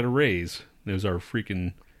of, I got a raise. There's our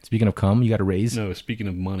freaking Speaking of cum, you got a raise? No, speaking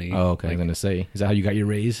of money. Oh, okay. I was going to say, is that how you got your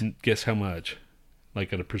raise? Guess how much?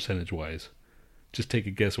 Like at a percentage wise. Just take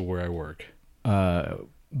a guess of where I work.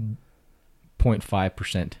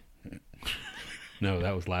 0.5%. No,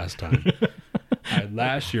 that was last time.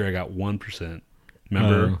 Last year I got 1%.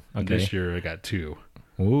 Remember? Okay. This year I got 2.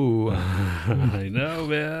 Ooh. I know,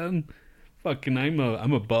 man. Fucking,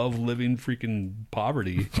 I'm above living freaking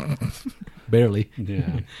poverty. Barely.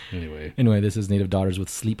 Yeah. Anyway, this is Native Daughters with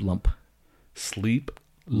Sleep Lump. Sleep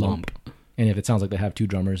Lump. And if it sounds like they have 2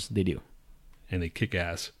 drummers, they do. And they kick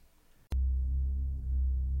ass.